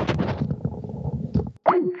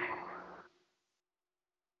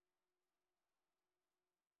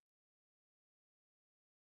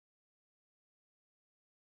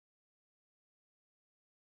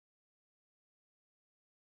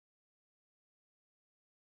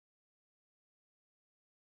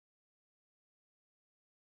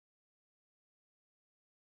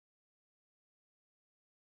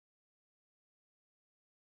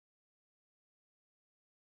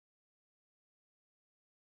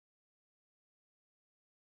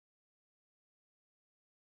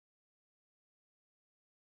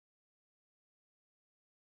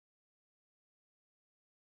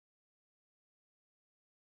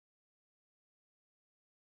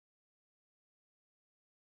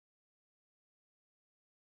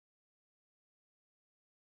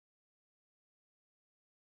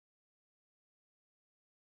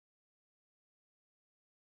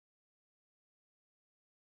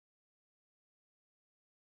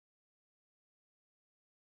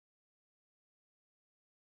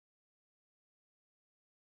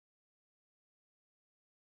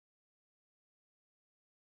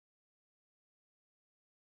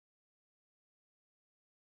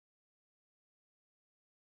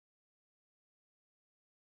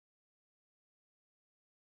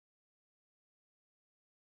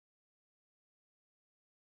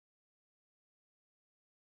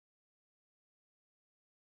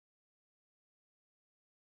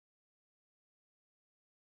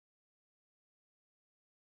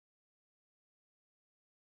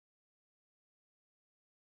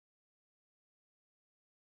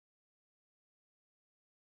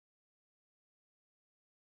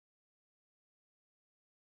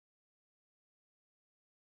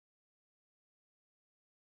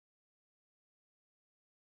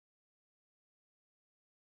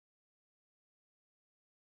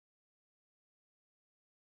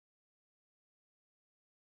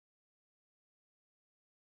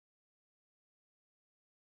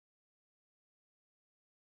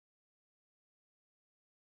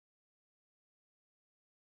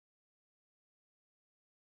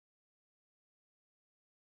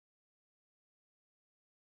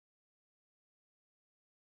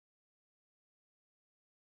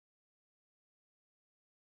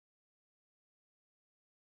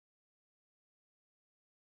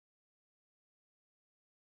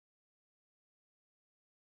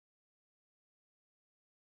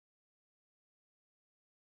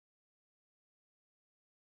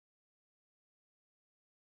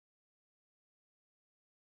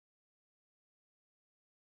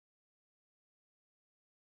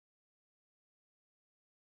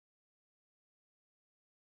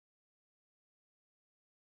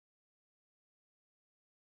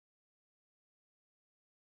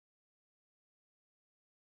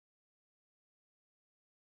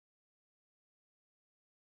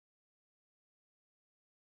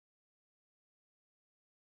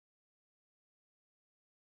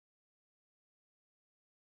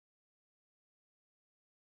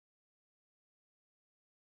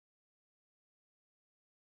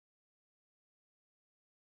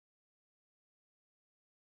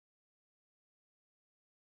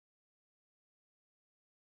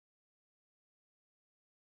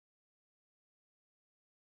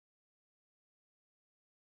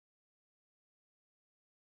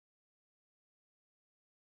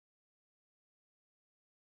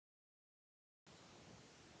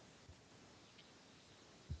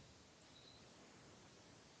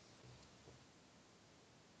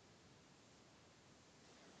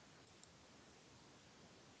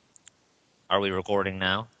 Are we recording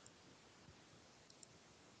now?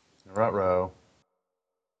 Ruh-roh.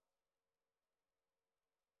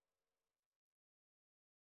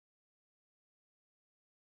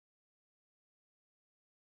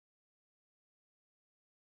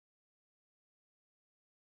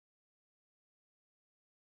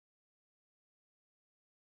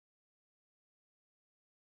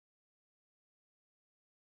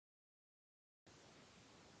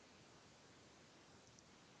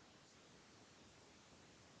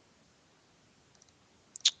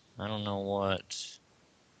 I don't know what.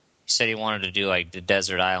 He said he wanted to do like the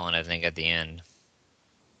desert island, I think, at the end.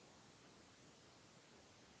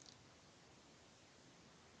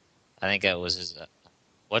 I think that was his.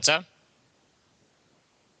 What's up?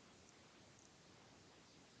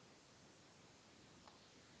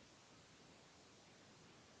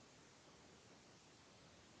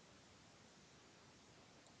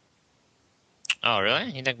 Oh,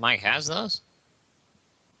 really? You think Mike has those?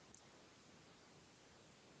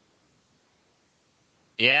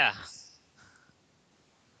 Yeah.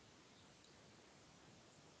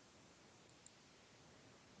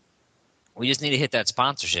 We just need to hit that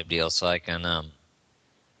sponsorship deal so I can,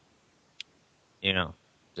 you know,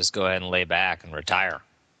 just go ahead and lay back and retire.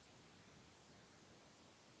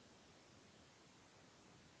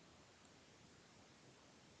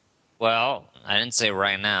 Well, I didn't say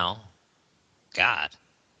right now. God.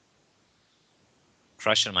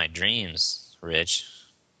 Crushing my dreams, Rich.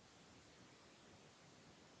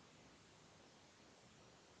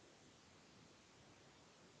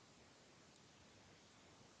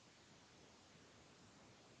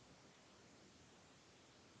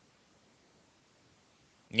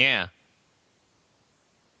 Yeah.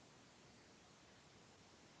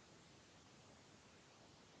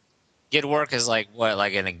 Get work as like what,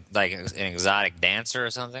 like an exotic dancer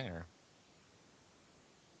or something, or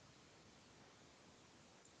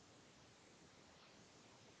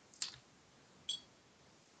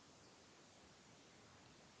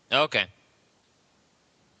okay,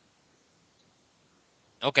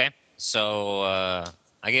 okay. So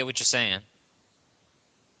I get what you're saying.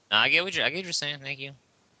 No, I get what you're saying. Thank you,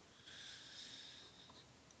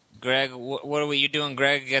 Greg. What are you doing,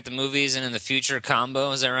 Greg? You got the movies and in the future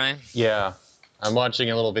combo. Is that right? Yeah. I'm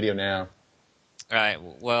watching a little video now. All right.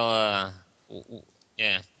 Well,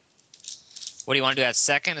 yeah. What do you want to do that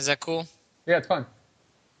second? Is that cool? Yeah, it's fun.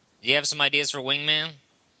 Do you have some ideas for Wingman?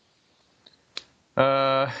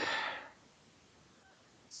 Uh,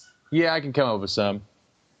 yeah, I can come up with some.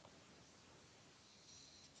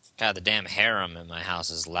 God, the damn harem in my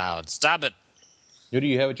house is loud. Stop it. Who do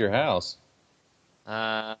you have at your house?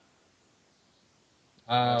 I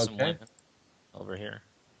got some Okay. women over here.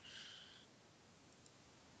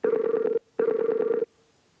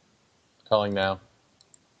 Calling now.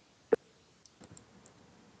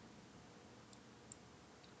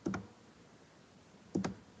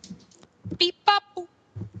 Beep bop. Boop.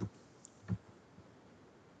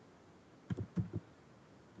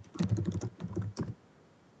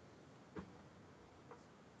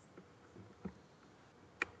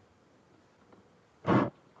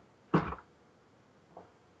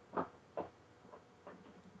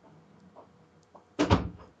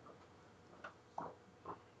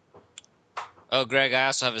 Oh, Greg, I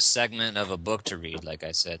also have a segment of a book to read, like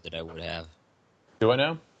I said that I would have. Do I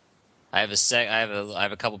know? I have I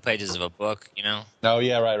have a couple pages of a book, you know. Oh,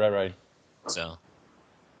 yeah, right. So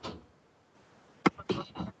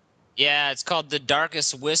yeah, it's called The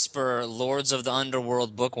Darkest Whisper, Lords of the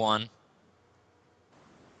Underworld, Book One,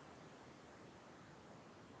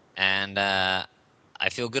 and I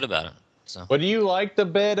feel good about it. So But do you like the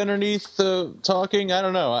bed underneath the talking? I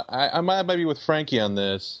don't know. I might be with Frankie on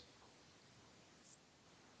this.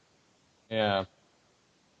 Yeah.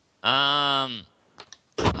 um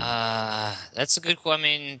that's a good. I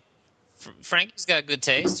mean, Frankie's got good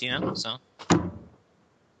taste, you know. So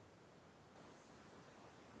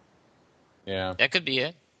Yeah. that could be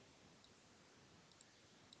it.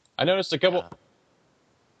 I noticed a couple. Uh,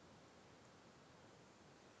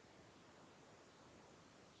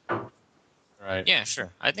 Right. yeah,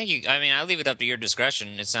 sure. I think you. I mean, I leave it up to your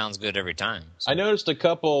discretion. It sounds good every time. So. I noticed a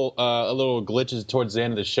couple little glitches towards the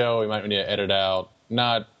end of the show. We might need to edit out.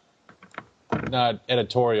 Not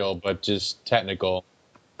editorial, but just technical.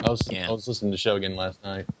 Yeah. I was listening to the show again last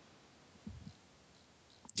night.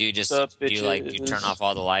 Do you just What's up, do you like you turn bitches? off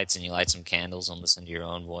all the lights and you light some candles and listen to your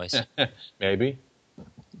own voice? Maybe.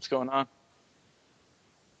 What's going on?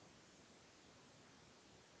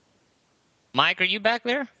 Mike, are you back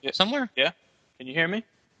there Yeah. somewhere? Yeah. Can you hear me?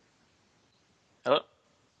 Hello.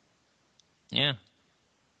 Yeah.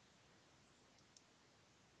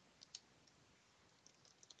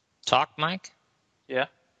 talk, Mike? Yeah.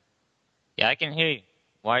 Yeah, I can hear you.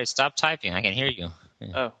 Why? Stop typing. I can hear you.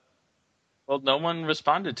 Oh. Well, no one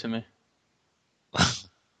responded to me.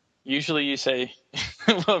 Usually you say,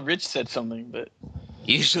 well, Rich said something, but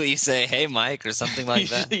Usually you say, "Hey, Mike," or something like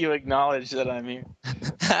usually you acknowledge that I'm here.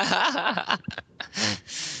 that.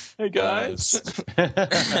 Hey, guys.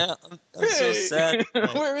 I'm so sad.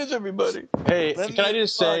 Where is everybody? Hey, Let can I me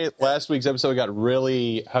just say, fuck. last week's episode got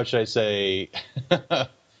really, how should I say,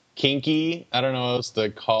 kinky? I don't know what else to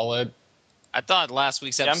call it. I thought last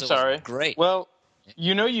week's Yeah, I'm episode sorry. was great. Well,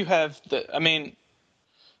 you have the. I mean,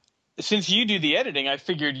 since you do the editing, I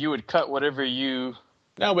figured you would cut whatever you.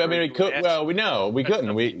 No, I mean, we could. Well, we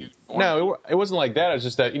couldn't. It wasn't like that. It was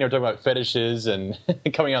just that talking about fetishes and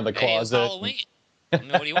coming out of the Hey, it's closet. Halloween. I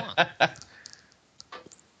mean, what do you want?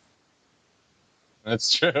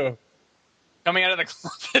 That's true. Coming out of the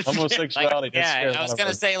closet. Homosexuality. Like, yeah, I was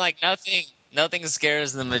gonna say like nothing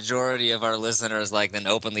scares the majority of our listeners like than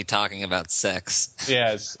openly talking about sex.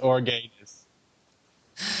 Yes, or gayness.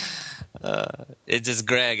 It just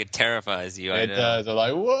Greg, it terrifies you. I It know. does. I'm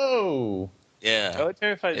like, whoa. Yeah. Oh, it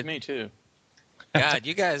terrifies me too. God,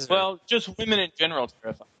 you guys. Well, just women in general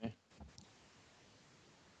terrify me.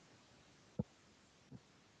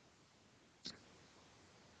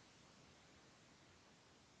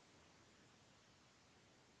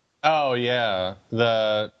 Oh yeah,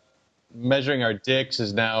 the measuring our dicks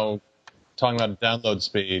is now talking about download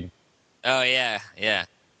speed. Oh yeah.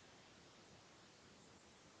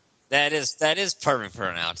 That is perfect for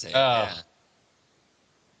an outtake. Yeah.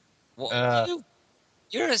 Well,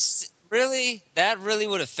 really that really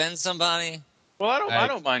would offend somebody. Well, I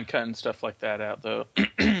don't mind cutting stuff like that out though,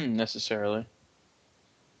 necessarily.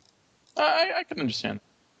 I can understand.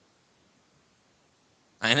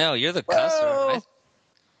 I know you're the Well, cusser. Right?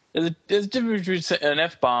 There's a difference between an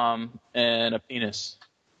F-bomb and a penis.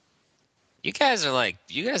 You guys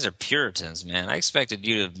are Puritans, man. I expected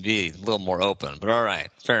you to be a little more open, but all right,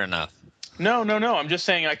 fair enough. No. I'm just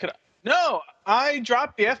saying I could. No, I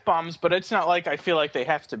dropped the F-bombs, but it's not like I feel like they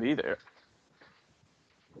have to be there.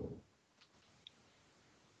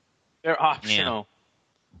 They're optional.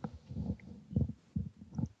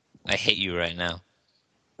 I hate you right now.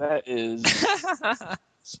 That is.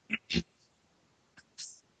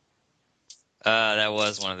 That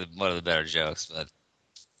was one of the better jokes, but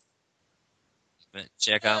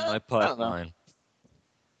check out my I don't know. pipeline.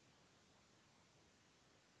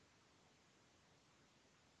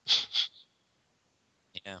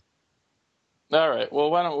 Yeah. All right.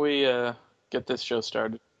 Well, why don't we get this show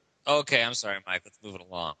started? Okay, I'm sorry, Mike. Let's move it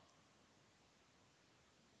along.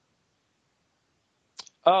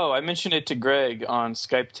 Oh, I mentioned it to Greg on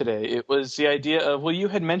Skype today. It was the idea of, well, you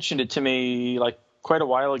had mentioned it to me like quite a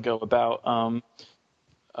while ago about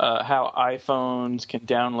how iPhones can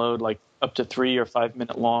download like up to 3 or 5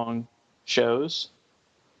 minute long shows.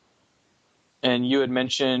 And you had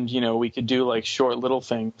mentioned, we could do like short little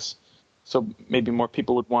things. So maybe more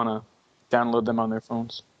people would want to download them on their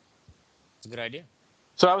phones. It's a good idea.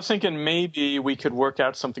 So I was thinking maybe we could work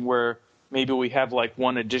out something where maybe we have like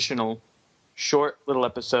one additional short little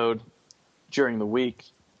episode during the week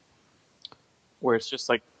where it's just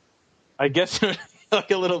like, I guess it would be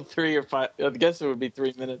like a little 3 or 5, I guess it would be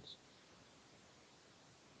 3 minutes.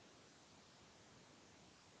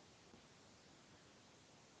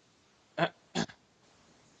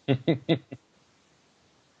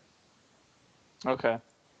 Okay.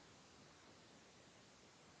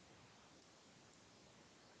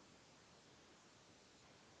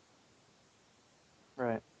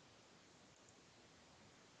 Right.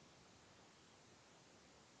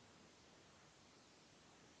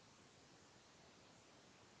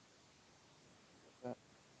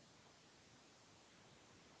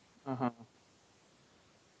 Uh-huh.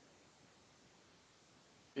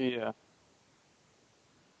 Yeah.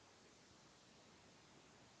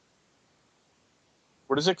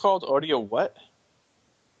 What is it called? Audio what?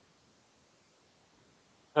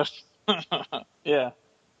 Yeah. I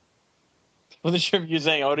wasn't sure if you're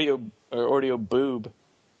saying audio or audio boob.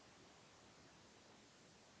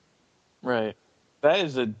 Right. That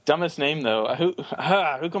is the dumbest name, though.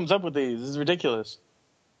 Who comes up with these? This is ridiculous.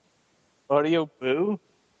 Audio boo?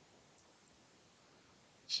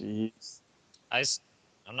 Jeez.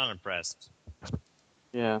 I'm not impressed.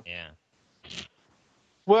 Yeah. Yeah.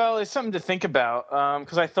 Well, it's something to think about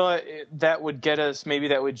because I thought that would get us. Maybe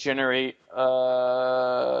that would generate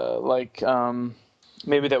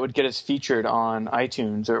maybe that would get us featured on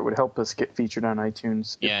iTunes, or it would help us get featured on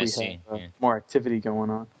iTunes Yeah, I if see. we have Yeah. more activity going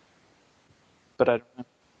on. But I don't know.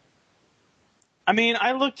 I mean,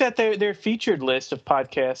 I looked at their featured list of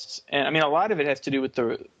podcasts, and I mean, a lot of it has to do with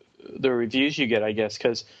the the reviews you get, I guess,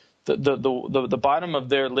 because the bottom of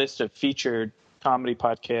their list of featured comedy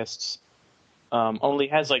podcasts only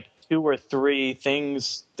has like 2 or 3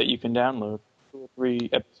 things that you can download, 2 or 3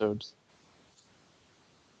 episodes.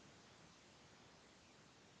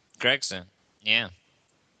 Gregson. Yeah.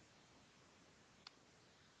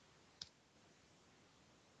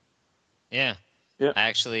 Yeah. Yeah. I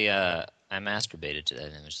actually, I masturbated to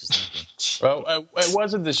that image just thinking. Well, it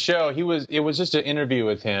wasn't the show. It was just an interview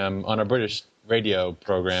with him on a British radio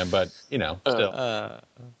program, but still.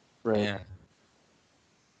 Right. Yeah.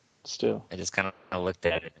 Still. I just kind of looked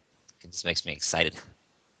at it. It just makes me excited.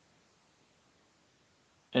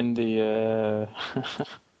 And the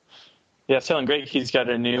yeah, I was telling Greg he's got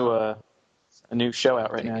a new show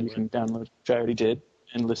out right now. You can download, which I already did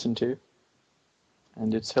and listen to,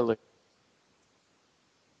 and it's hilarious.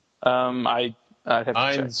 I'd have to check.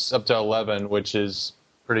 Mine's up to 11, which is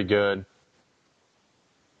pretty good.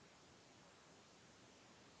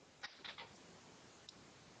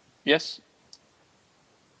 Yes.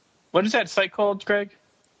 What is that site called, Greg?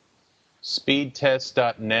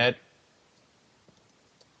 Speedtest.net.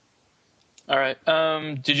 All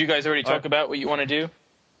right. Did you guys already talk about what you want to do?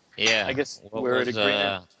 Yeah. I guess What we're at was,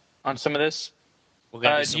 agreement on some of this. We're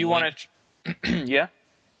gonna do Do some you want to? Yeah.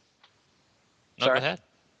 No, Sorry. go ahead.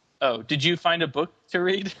 Oh, did you find a book to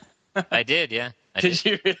read? I did, yeah. I Did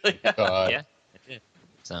you really? Yeah, I did.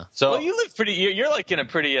 So So Well, you live pretty. You're like in a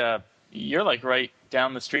pretty. You're like right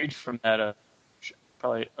down the street from that.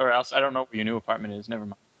 Probably, or else I don't know where your new apartment is. Never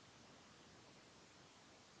mind.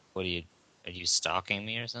 what are you stalking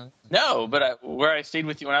me or something? No, but where I stayed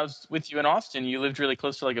with you when I was with you in Austin, you lived really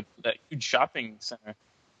close to like that huge shopping center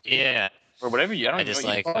Yeah. or whatever. I don't I even just know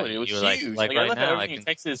what you like- call it. It was you were like- huge. like I right love now, everything I in can-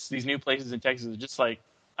 Texas. These new places in Texas are just like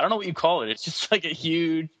I don't know what you call it. It's just like a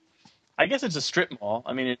huge. I guess it's a strip mall.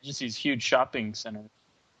 I mean, it's just these huge shopping centers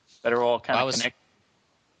that are all kind Well, I of was- connected.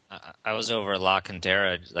 I was over at La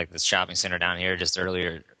Cantera, like the shopping center down here, just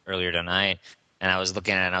earlier tonight, and I was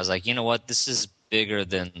looking at it and I was like, you know what? This is bigger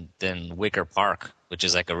than Wicker Park, which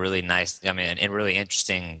is like a really nice, a really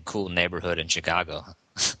interesting, cool neighborhood in Chicago.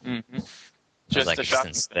 Mm-hmm. It was Just like the just shopping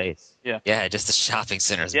in center. space. Yeah. Yeah, just the shopping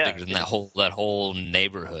center is Yeah. bigger than that whole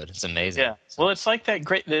neighborhood. It's amazing. Yeah. Well, it's like that.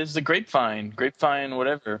 There's the Grapevine,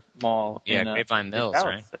 whatever mall. Yeah, in, Grapevine Mills, Dallas.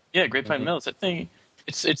 right? Yeah, Grapevine Mhm. Mills. That thing.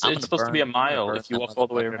 It's I'm gonna supposed to be a burn- mile burn if you that walk all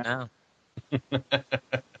the way motherfucker around. down.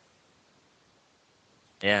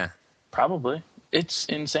 Yeah. Probably. It's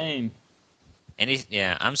insane.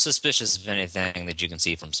 I'm suspicious of anything that you can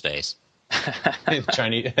see from space.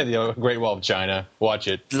 Chinese, the Great Wall of China. Watch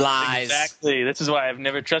it. Lies. Exactly. This is why I've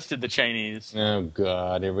never trusted the Chinese. Oh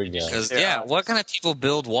God, here we go. Because They're what kind of people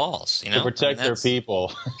build walls? You know, To protect their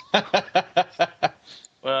people.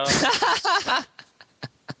 Well,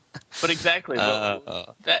 but exactly.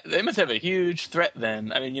 They must have a huge threat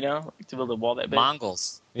then. I mean, to build a wall that big.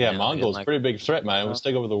 Mongols. Yeah, You know, Mongols, like- pretty big threat, man. Let's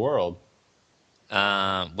take over the world.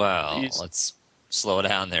 Well, Jeez. let's slow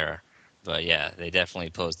down there. But yeah, they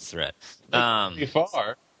definitely pose a threat. Pretty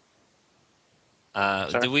far.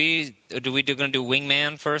 Sorry? Do we gonna do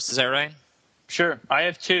Wingman first? Is that right? Sure. I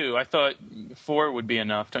have 2. I thought 4 would be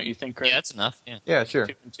enough. Don't you think, Greg? Yeah, that's enough. Yeah. Yeah, sure.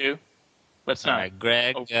 2 and 2. Let's All not. right,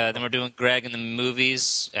 Greg. Oh. Then we're doing Greg in the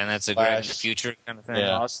movies, and that's a Greg in the Flash. future kind of thing.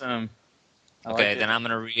 Yeah. Awesome. I Okay, like then it. I'm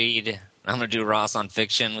gonna do Ross on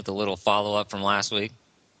fiction with a little follow up from last week.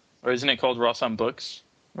 Or isn't it called Ross on Books?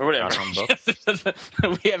 Or whatever. Ross on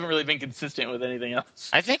Books. We haven't really been consistent with anything else.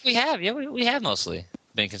 I think we have. Yeah, we have mostly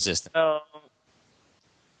been consistent.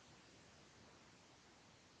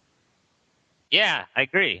 Yeah, I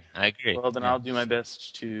agree. Well, then Yeah. I'll do my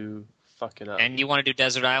best to fuck it up. And you want to do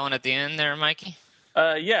Desert Island at the end there, Mikey?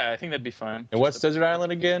 Yeah, I think that'd be fun. And what's Desert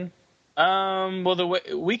Island again? Well, the way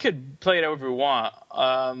we could play it however we want.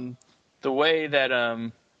 The way that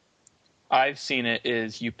I've seen it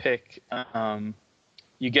is you pick,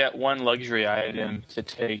 you get one luxury item to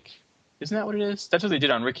take. Isn't that what it is? That's what they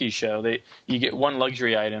did on Ricky's show. You get one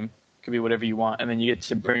luxury item, could be whatever you want, and then you get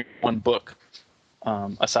to bring one book,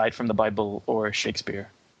 aside from the Bible or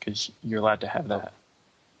Shakespeare, because you're allowed to have that.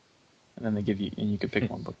 And then they give you, and you could pick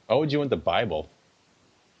one book. Why would you want the Bible?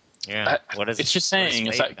 Yeah. What is It's just what is saying,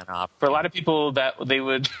 it's fate like, gonna opt For a to? lot of people, that they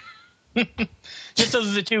would just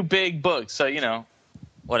those are the 2 big books. So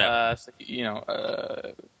Whatever.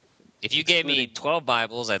 If If you gave me 12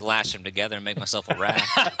 Bibles, I'd lash them together and make myself a raft.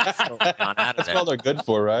 Throw it on out of That's all there. they're good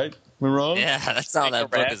for, right? Am I wrong? Yeah, that's all Make a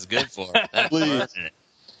that book raft. is good for. That's Please. burning it.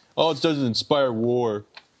 All it does is inspire war.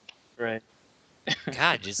 right.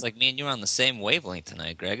 God, just like me and you are on the same wavelength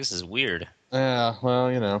tonight, Greg. This is weird. Yeah,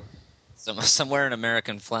 well, Somewhere an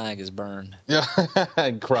American flag is burned. Yeah,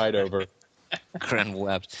 and cried over. Gren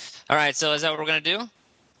wept. All right, so is that what we're going to do?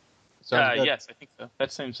 Sounds good. Yes, I think so.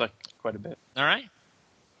 That seems like quite a bit. All right.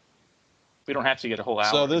 We don't have to get a whole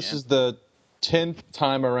hour. So this again. is the 10th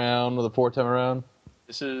time around, or the 4th time around?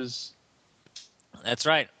 This is, That's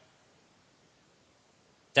right.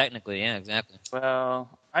 Technically, yeah, exactly. well,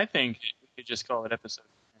 I think we could just call it episode.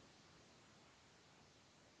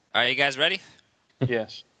 All right, you guys ready?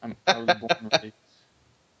 Yes, I was born ready.